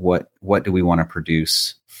about what do we want to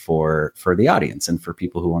produce for the audience and for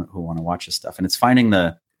people who want to watch this stuff. And it's finding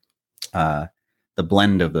the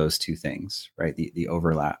blend of those two things, right? The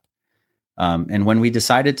overlap. And when we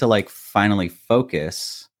decided to like finally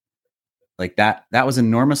focus, like that was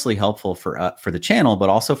enormously helpful for the channel, but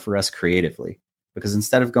also for us creatively, because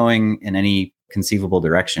instead of going in any conceivable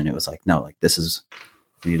direction, it was like, no, like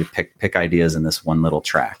we need to pick ideas in this one little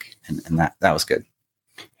track. And that was good.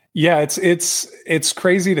 Yeah. It's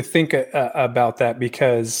crazy to think about that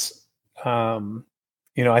because,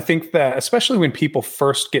 I think that especially when people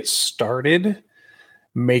first get started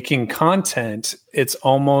making content, it's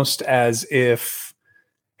almost as if,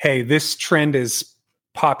 hey, this trend is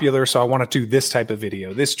popular, so I want to do this type of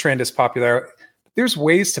video. This trend is popular. There's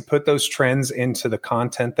ways to put those trends into the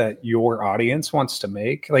content that your audience wants to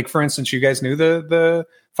make. Like, for instance, you guys knew the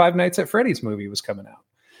Five Nights at Freddy's movie was coming out.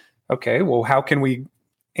 Okay, well, how can we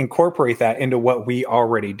incorporate that into what we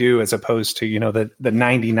already do, as opposed to, the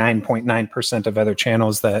 99.9% of other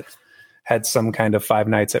channels that had some kind of Five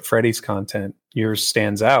Nights at Freddy's content? Yours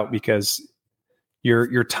stands out because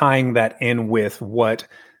you're tying that in with what,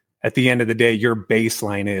 at the end of the day, your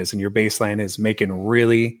baseline is, and your baseline is making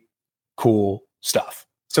really cool stuff.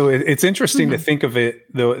 So it's interesting to think of it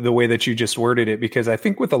the way that you just worded it, because I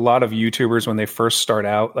think with a lot of YouTubers, when they first start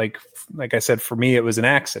out, like I said, for me, it was an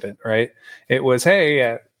accident, right? It was,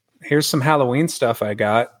 hey, here's some Halloween stuff I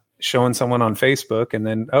got, showing someone on Facebook, and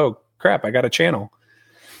then, oh crap, I got a channel,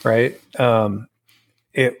 right?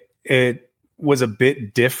 It was a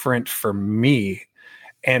bit different for me.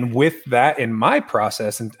 And with that in my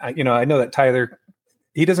process, and I know that Tyler,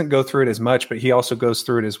 he doesn't go through it as much, but he also goes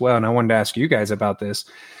through it as well. And I wanted to ask you guys about this.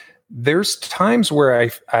 There's times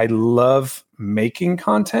where I love making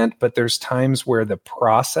content, but there's times where the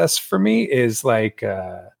process for me is like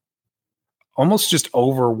almost just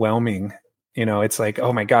overwhelming. It's like,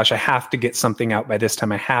 oh my gosh, I have to get something out by this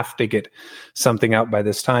time. I have to get something out by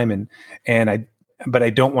this time. But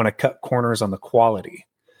I don't want to cut corners on the quality.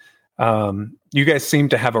 You guys seem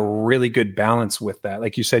to have a really good balance with that.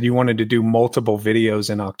 Like you said, you wanted to do multiple videos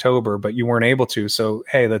in October, but you weren't able to. So,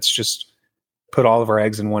 hey, let's just put all of our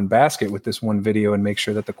eggs in one basket with this one video and make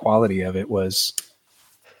sure that the quality of it was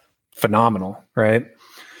phenomenal. Right.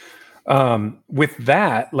 With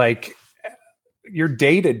that, like your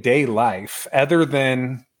day-to-day life, other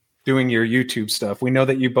than doing your YouTube stuff, we know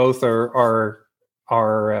that you both are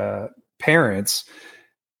parents.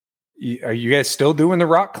 Are you guys still doing the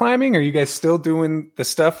rock climbing? Are you guys still doing the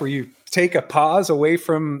stuff where you take a pause away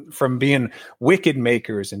from being wicked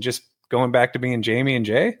makers and just going back to being Jamie and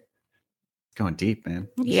Jay? Going deep, man.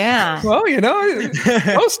 Yeah. Well,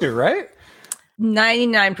 supposed to, right?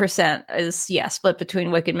 99% is split between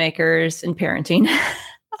wicked makers and parenting.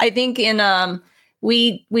 I think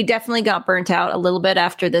we definitely got burnt out a little bit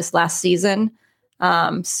after this last season.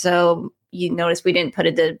 So you notice we didn't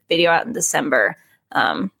put the video out in December.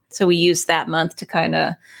 So we used that month to kind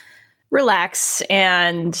of relax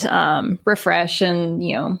and refresh and,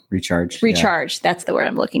 recharge. Recharge. Yeah. That's the word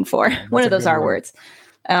I'm looking for. One of those R words.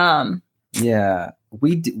 Yeah.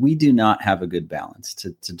 We do not have a good balance,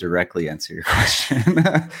 to directly answer your question.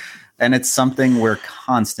 and it's something we're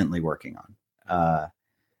constantly working on.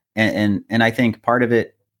 And I think part of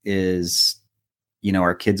it is,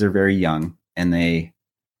 our kids are very young, and they,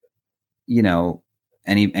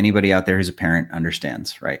 anybody out there who's a parent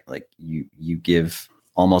understands, right? Like you give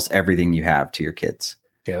almost everything you have to your kids.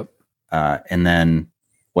 Yep. And then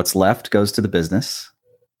what's left goes to the business.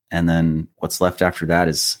 And then what's left after that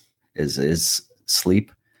is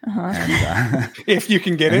sleep. And, if you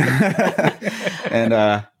can get it.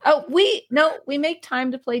 and we make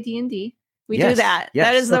time to play D&D. We Yes, do that. yes.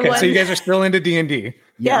 That is the Okay, one. so you guys are still into D&D.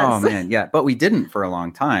 yeah, oh Yes. man, yeah. But we didn't for a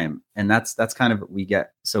long time. And that's kind of what we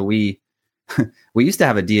get. So we used to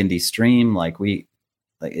have a D&D stream.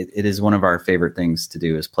 It is one of our favorite things to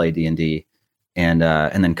do is play D&D. And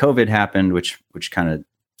then COVID happened, which kind of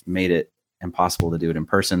made it impossible to do it in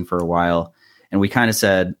person for a while. And we kind of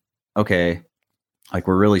said, okay, like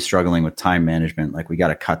we're really struggling with time management. Like we got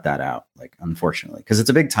to cut that out. Like, unfortunately, because it's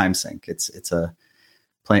a big time sink. It's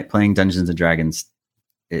playing Dungeons and Dragons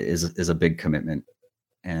is a big commitment.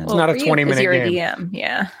 And It's not a for you, 20-minute 'cause you're game. a DM,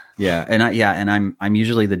 yeah. yeah, and I'm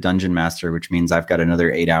usually the dungeon master, which means I've got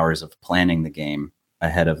another 8 hours of planning the game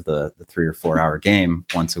ahead of the 3 or 4 hour game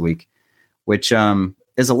once a week, which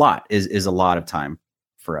is a lot of time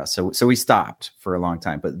for us. So we stopped for a long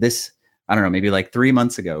time, but this, I don't know, maybe like 3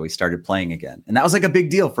 months ago we started playing again, and that was like a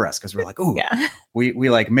big deal for us because we're like, oh, Yeah. we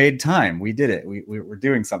like made time, we did it, we were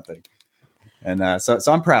doing something, and so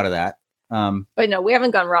I'm proud of that. But no, we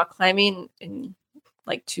haven't gone rock climbing in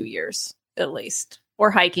like 2 years at least, or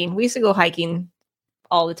hiking. We used to go hiking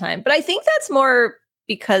all the time, but I think that's more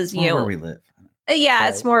because Where we live. yeah,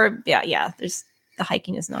 it's more there's the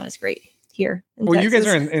hiking is not as great here in Well, you guys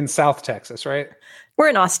Texas. are in South Texas, right? We're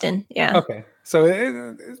in Austin. Yeah. Okay. So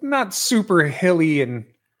it's not super hilly and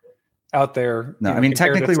out there. No, you know, I mean,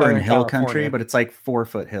 compared to technically we're in Southern hill California. country, but it's like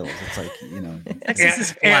 4-foot hills. It's like, Texas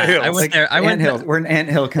is Ant flat. hills. I went there. I went hills. We're in ant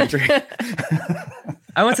hill country.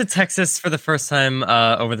 I went to Texas for the first time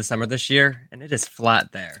over the summer this year, and it is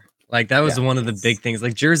flat there. Like that was Yeah. one of the big things.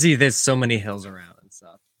 Like Jersey, there's so many hills around and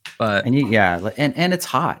stuff. But And and it's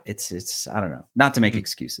hot. It's I don't know, not to make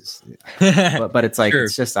excuses, but but it's like Sure.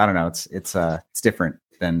 it's just I don't know. It's different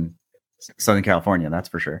than Southern California, that's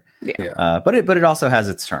for sure. Yeah. But it also has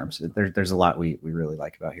its charms. There's a lot we really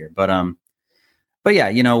like about here. But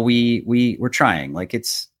yeah, we're trying. Like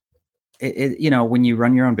it's when you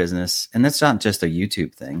run your own business, and that's not just a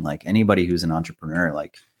YouTube thing. Like anybody who's an entrepreneur,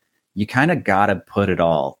 like you kind of gotta put it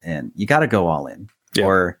all in. You gotta go all in, Yeah.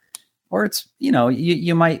 or it's you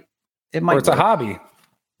might. It might Or it's a work. hobby.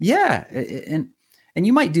 Yeah, and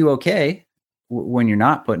you might do okay when you're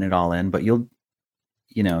not putting it all in, but you'll,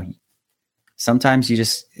 sometimes you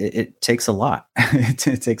just it takes a lot.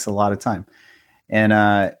 It takes a lot of time, and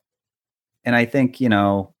I think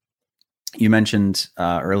you mentioned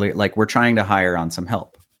earlier, like we're trying to hire on some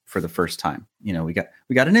help for the first time. We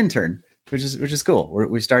got an intern, which is cool.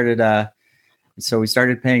 We started. So we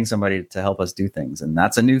started paying somebody to help us do things, and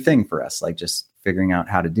that's a new thing for us. Like just figuring out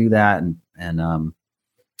how to do that, and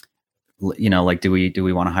like do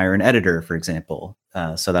we want to hire an editor, for example,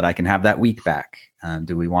 so that I can have that week back?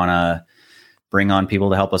 Do we want to bring on people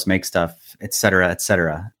to help us make stuff, et cetera,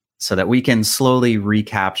 so that we can slowly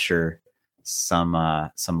recapture some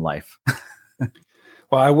life?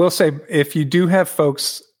 Well, I will say, if you do have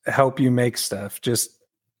folks help you make stuff, just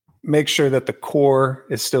make sure that the core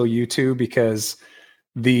is still you two, because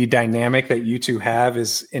the dynamic that you two have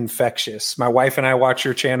is infectious. My wife and I watch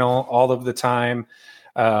your channel all of the time.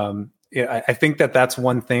 I think that's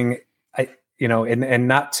one thing. And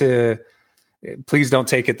not to, please don't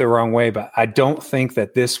take it the wrong way, but I don't think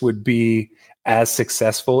that this would be as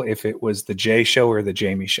successful if it was the Jay Show or the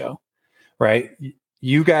Jamie Show, right?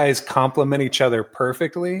 You guys complement each other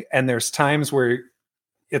perfectly, and there's times where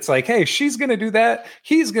it's like, hey, she's going to do that,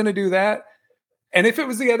 he's going to do that, and if it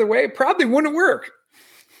was the other way, it probably wouldn't work.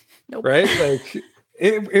 Nope. Right? Like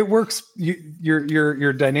it works.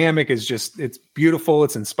 Your dynamic is just, it's beautiful,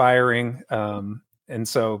 it's inspiring, and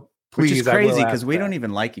so please, Which is crazy because we don't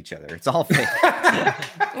even like each other. It's all fake.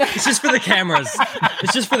 it's just for the cameras.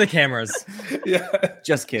 It's just for the cameras. Yeah,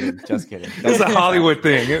 Just kidding. it's a Hollywood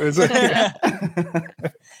thing. It was.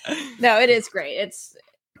 No, it is great.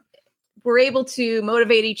 We're able to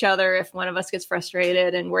motivate each other if one of us gets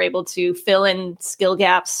frustrated, and we're able to fill in skill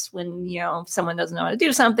gaps when, someone doesn't know how to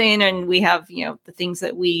do something, and we have, the things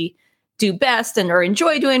that we do best and or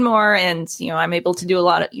enjoy doing more. And, I'm able to do a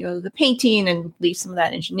lot of, the painting and leave some of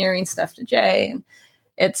that engineering stuff to Jay. And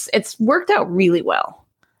it's worked out really well.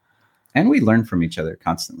 And we learn from each other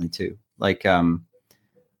constantly too. Like, I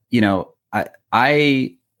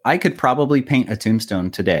could probably paint a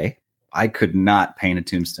tombstone today, I could not paint a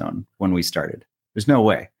tombstone when we started. There's no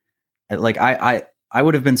way. Like I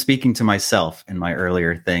would have been speaking to myself in my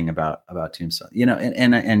earlier thing about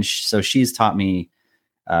tombstone, so she's taught me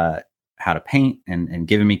how to paint and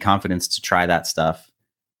given me confidence to try that stuff.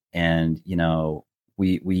 And,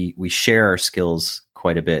 we share our skills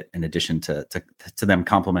quite a bit in addition to them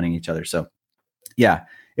complementing each other. So yeah,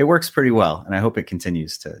 it works pretty well. And I hope it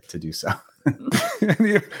continues to do so.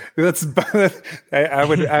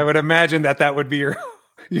 I would imagine that would be your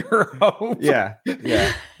hope. Yeah.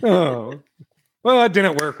 Oh, well, it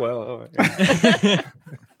didn't work well.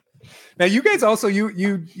 Now, you guys also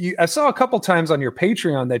you I saw a couple times on your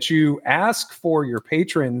Patreon that you ask for your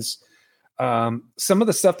patrons some of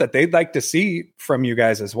the stuff that they'd like to see from you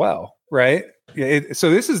guys as well, right? So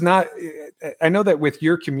this is not. I know that with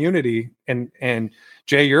your community and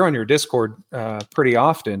Jay, you're on your Discord pretty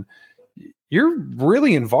often. You're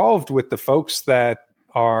really involved with the folks that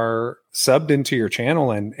are subbed into your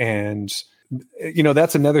channel, and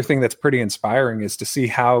that's another thing that's pretty inspiring is to see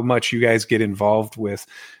how much you guys get involved with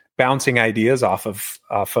bouncing ideas off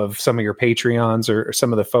of some of your Patreons or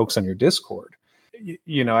some of the folks on your Discord.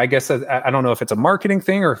 I guess I don't know if it's a marketing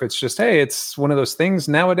thing or if it's just, hey, it's one of those things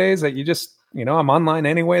nowadays that you just, I'm online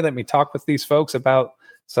anyway. Let me talk with these folks about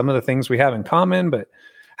some of the things we have in common. But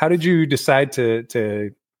how did you decide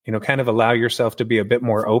to kind of allow yourself to be a bit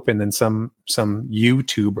more open than some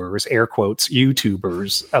YouTubers, air quotes,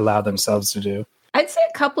 YouTubers allow themselves to do? I'd say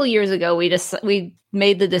a couple years ago, we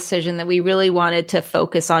made the decision that we really wanted to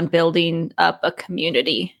focus on building up a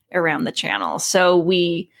community around the channel. So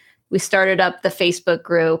we started up the Facebook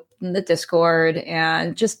group and the Discord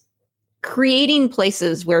and just creating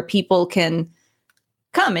places where people can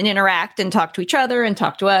come and interact and talk to each other and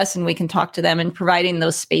talk to us, and we can talk to them, and providing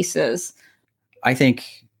those spaces. I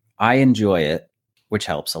think I enjoy it, which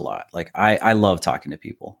helps a lot. Like I love talking to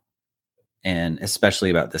people, and especially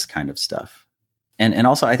about this kind of stuff. And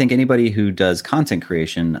also I think anybody who does content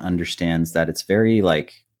creation understands that it's very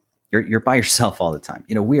like you're by yourself all the time.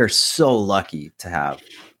 We are so lucky to have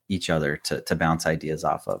each other to bounce ideas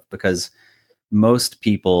off of, because most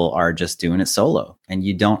people are just doing it solo, and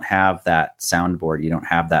you don't have that soundboard. You don't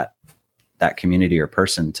have that community or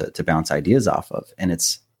person to bounce ideas off of. And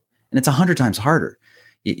it's 100 times harder.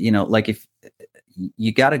 Like if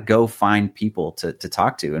you got to go find people to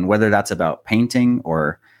talk to, and whether that's about painting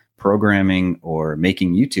or programming or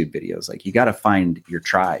making YouTube videos, like you got to find your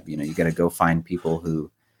tribe. You got to go find people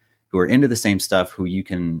who are into the same stuff, who you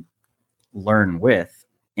can learn with.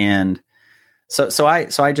 And so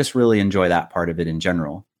I just really enjoy that part of it in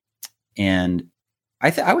general. And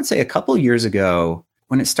I would say a couple of years ago,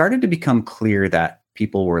 when it started to become clear that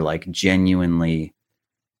people were like genuinely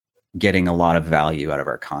getting a lot of value out of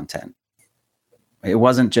our content, it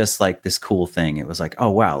wasn't just like this cool thing. It was like,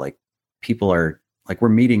 oh wow, like people are like, we're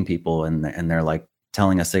meeting people and they're like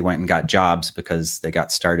telling us they went and got jobs because they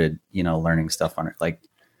got started, learning stuff on it, like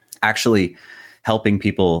actually helping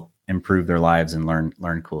people improve their lives and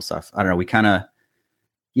learn cool stuff. I don't know.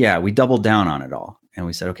 We doubled down on it all, and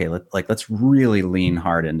we said, okay, let's really lean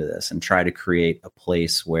hard into this and try to create a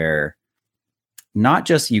place where not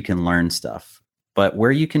just you can learn stuff, but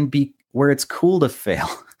where you can be, where it's cool to fail.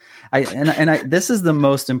 This is the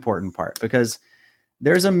most important part, because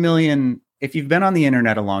there's a million, if you've been on the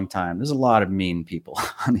internet a long time, there's a lot of mean people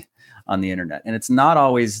on the internet, and it's not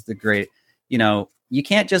always the great, you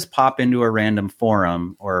can't just pop into a random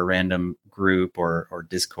forum or a random group or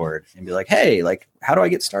Discord and be like, hey, like, how do I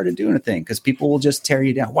get started doing a thing? Because people will just tear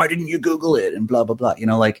you down. Why didn't you Google it? And blah, blah, blah.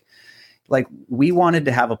 Like we wanted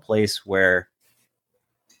to have a place where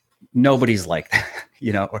nobody's like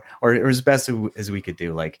that, or as best as we could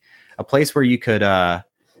do, like a place where you could,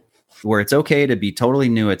 where it's okay to be totally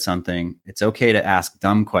new at something. It's okay to ask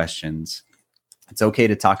dumb questions. It's okay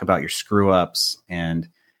to talk about your screw ups, and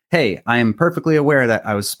hey, I am perfectly aware that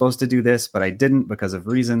I was supposed to do this, but I didn't because of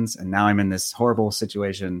reasons. And now I'm in this horrible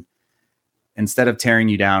situation. Instead of tearing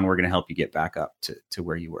you down, we're going to help you get back up to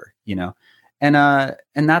where you were, and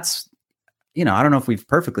that's, I don't know if we've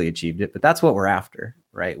perfectly achieved it, but that's what we're after,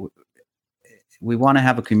 right? We want to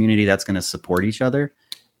have a community that's going to support each other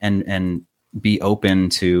and be open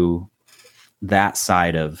to that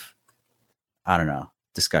side of, I don't know,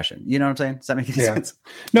 discussion. You know what I'm saying? Does that make any sense?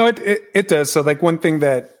 No, it does. So like one thing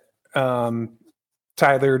that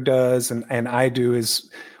Tyler does and I do is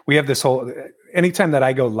we have this whole, anytime that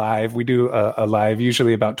I go live, we do a live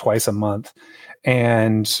usually about twice a month.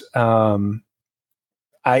 And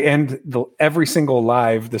I end every single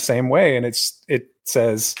live the same way. And it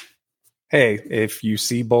says, hey, if you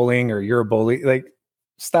see bullying or you're a bully, like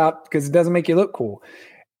stop, because it doesn't make you look cool.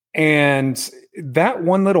 And that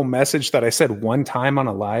one little message that I said one time on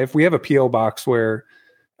a live, we have a PO box where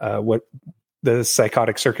what the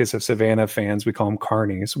Psychotic Circus of Savannah fans, we call them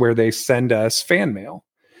carnies, where they send us fan mail.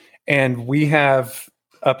 And we have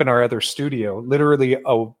up in our other studio, literally,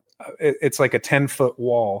 it's like a 10-foot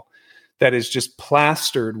wall that is just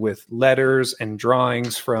plastered with letters and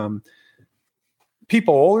drawings from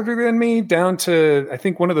people older than me down to, I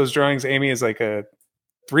think one of those drawings, Amy, is like a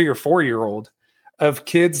 3 or 4 year old, of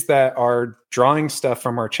kids that are drawing stuff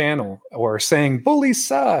from our channel or saying bullies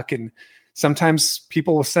suck. And sometimes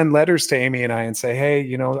people will send letters to Amy and I and say, hey,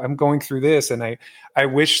 you know, I'm going through this and I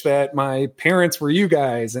wish that my parents were you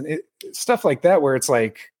guys, and stuff like that, where it's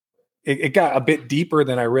like, it got a bit deeper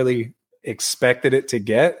than I really expected it to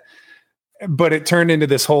get, but it turned into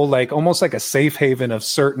this whole, like, almost like a safe haven of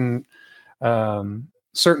certain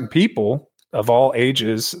people of all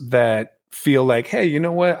ages that feel like, hey, you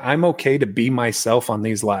know what? I'm okay to be myself on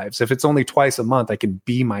these lives. If it's only twice a month, I can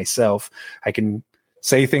be myself. I can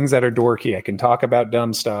say things that are dorky. I can talk about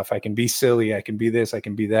dumb stuff. I can be silly. I can be this. I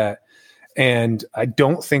can be that. And I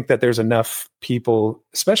don't think that there's enough people,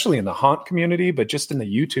 especially in the haunt community, but just in the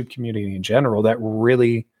YouTube community in general, that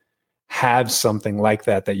really have something like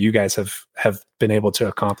that you guys have been able to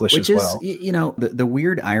accomplish as well. Which is, you know, the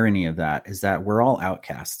weird irony of that is that we're all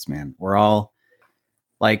outcasts, man. We're all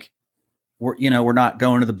like, we're not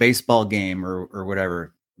going to the baseball game or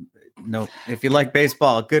whatever. No, if you like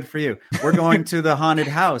baseball, good for you. We're going to the haunted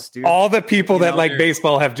house, dude. All the people that like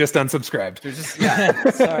baseball have just unsubscribed. They're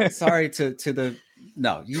just, sorry to the,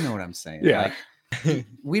 no, you know what I'm saying. Yeah. Like,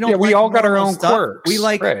 we don't. We all got our own quirks. We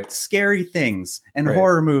like scary things and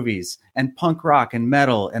horror movies and punk rock and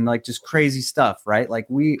metal and like just crazy stuff, right? Like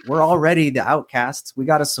we're already the outcasts. We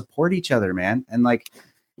got to support each other, man. And like,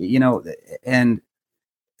 you know, and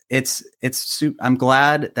I'm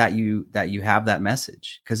glad that you have that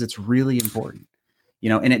message, because it's really important, you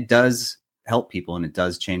know, and it does help people and it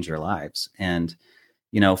does change their lives. And,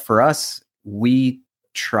 you know, for us, we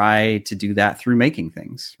try to do that through making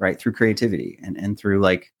things, right? Through creativity and through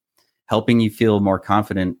like helping you feel more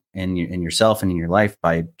confident in yourself and in your life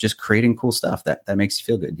by just creating cool stuff that makes you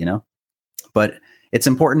feel good, you know. But it's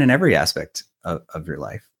important in every aspect of your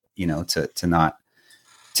life, you know, to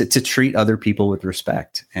treat other people with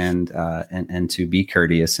respect and to be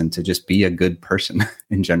courteous and to just be a good person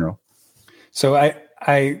in general. So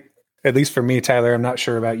I, at least for me, Tyler, I'm not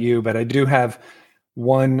sure about you, but I do have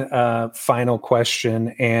one final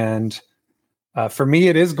question. And for me,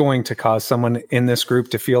 it is going to cause someone in this group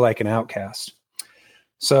to feel like an outcast.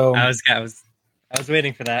 So I was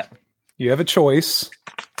waiting for that. You have a choice,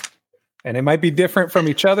 and it might be different from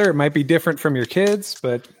each other. It might be different from your kids,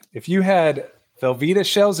 but if you had Velveeta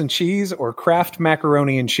shells and cheese or Kraft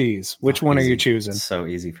macaroni and cheese, which one are you choosing? It's so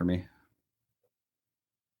easy for me.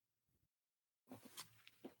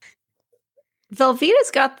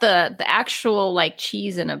 Velveeta's got the actual like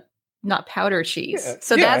cheese in a not powder cheese. Yeah,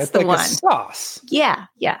 so that's the like one. A sauce. Yeah,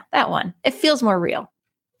 that one. It feels more real.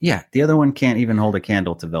 Yeah, the other one can't even hold a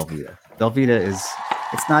candle to Velveeta. Velveeta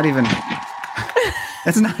it's not even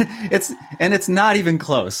it's not even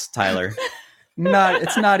close, Tyler. They're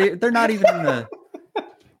not even in the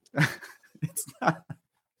it's not.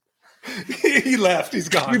 He left. He's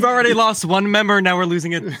gone. We've already lost one member. Now we're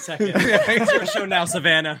losing a second. It's your show now,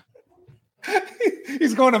 Savannah.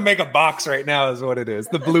 He's going to make a box right now is what it is.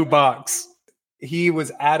 The blue box. He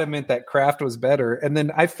was adamant that Kraft was better. And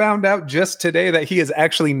then I found out just today that he has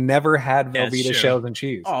actually never had Velveeta shells and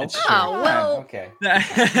cheese. Oh, well. Okay.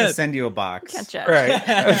 I'll send you a box. Can't judge. Right.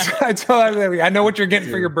 I told him, I know what you're getting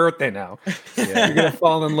for your birthday now. Yeah. You're going to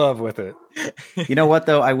fall in love with it. You know what,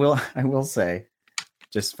 though? I will say,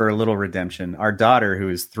 just for a little redemption, our daughter, who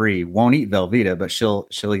is 3, won't eat Velveeta, but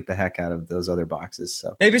she'll eat the heck out of those other boxes.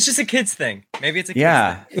 So maybe it's just a kid's thing. Maybe it's a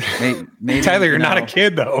kid's thing. Maybe Tyler, you're not a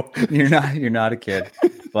kid though. You're not a kid,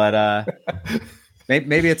 but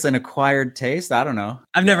maybe it's an acquired taste. I don't know.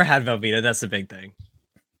 I've never had Velveeta. That's the big thing.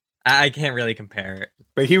 I can't really compare it.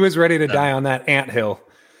 But he was ready to die on that anthill.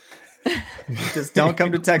 Just don't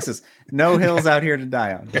come to Texas. No hills out here to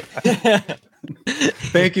die on.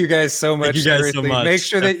 Thank you guys so much. Thank you guys so much. Make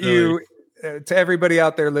sure that you, to everybody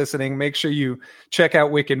out there listening, make sure you check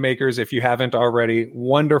out Wicked Makers if you haven't already.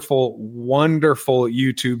 Wonderful, wonderful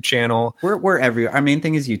YouTube channel. We're everywhere. Our main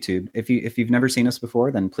thing is YouTube. If you've never seen us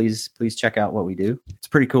before, then please check out what we do. It's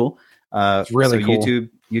pretty cool. It's really cool.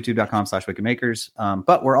 YouTube.com/wickedmakers.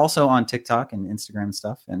 But we're also on TikTok and Instagram and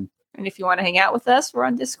stuff. And if you want to hang out with us, we're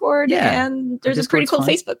on Discord. Yeah. And there's a pretty cool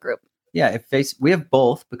Facebook group. Yeah, we have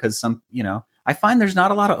both, because I find there's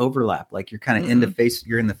not a lot of overlap. Like you're kind of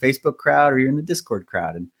you're in the Facebook crowd or you're in the Discord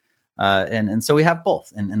crowd, and And so we have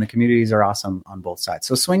both, and the communities are awesome on both sides.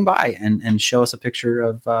 So swing by and show us a picture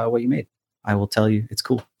of what you made. I will tell you it's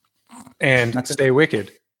cool. And That's it. stay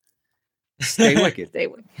wicked. Stay wicked. Stay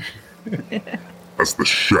with. As the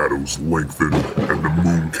shadows lengthen and the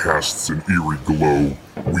moon casts an eerie glow,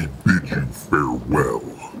 we bid you farewell.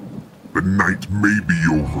 The night may be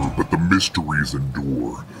over, but the mysteries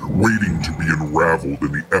endure, waiting to be unraveled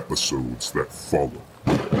in the episodes that follow.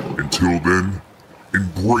 Until then,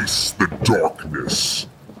 embrace the darkness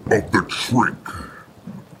of the Trick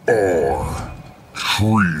or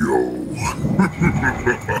Trio.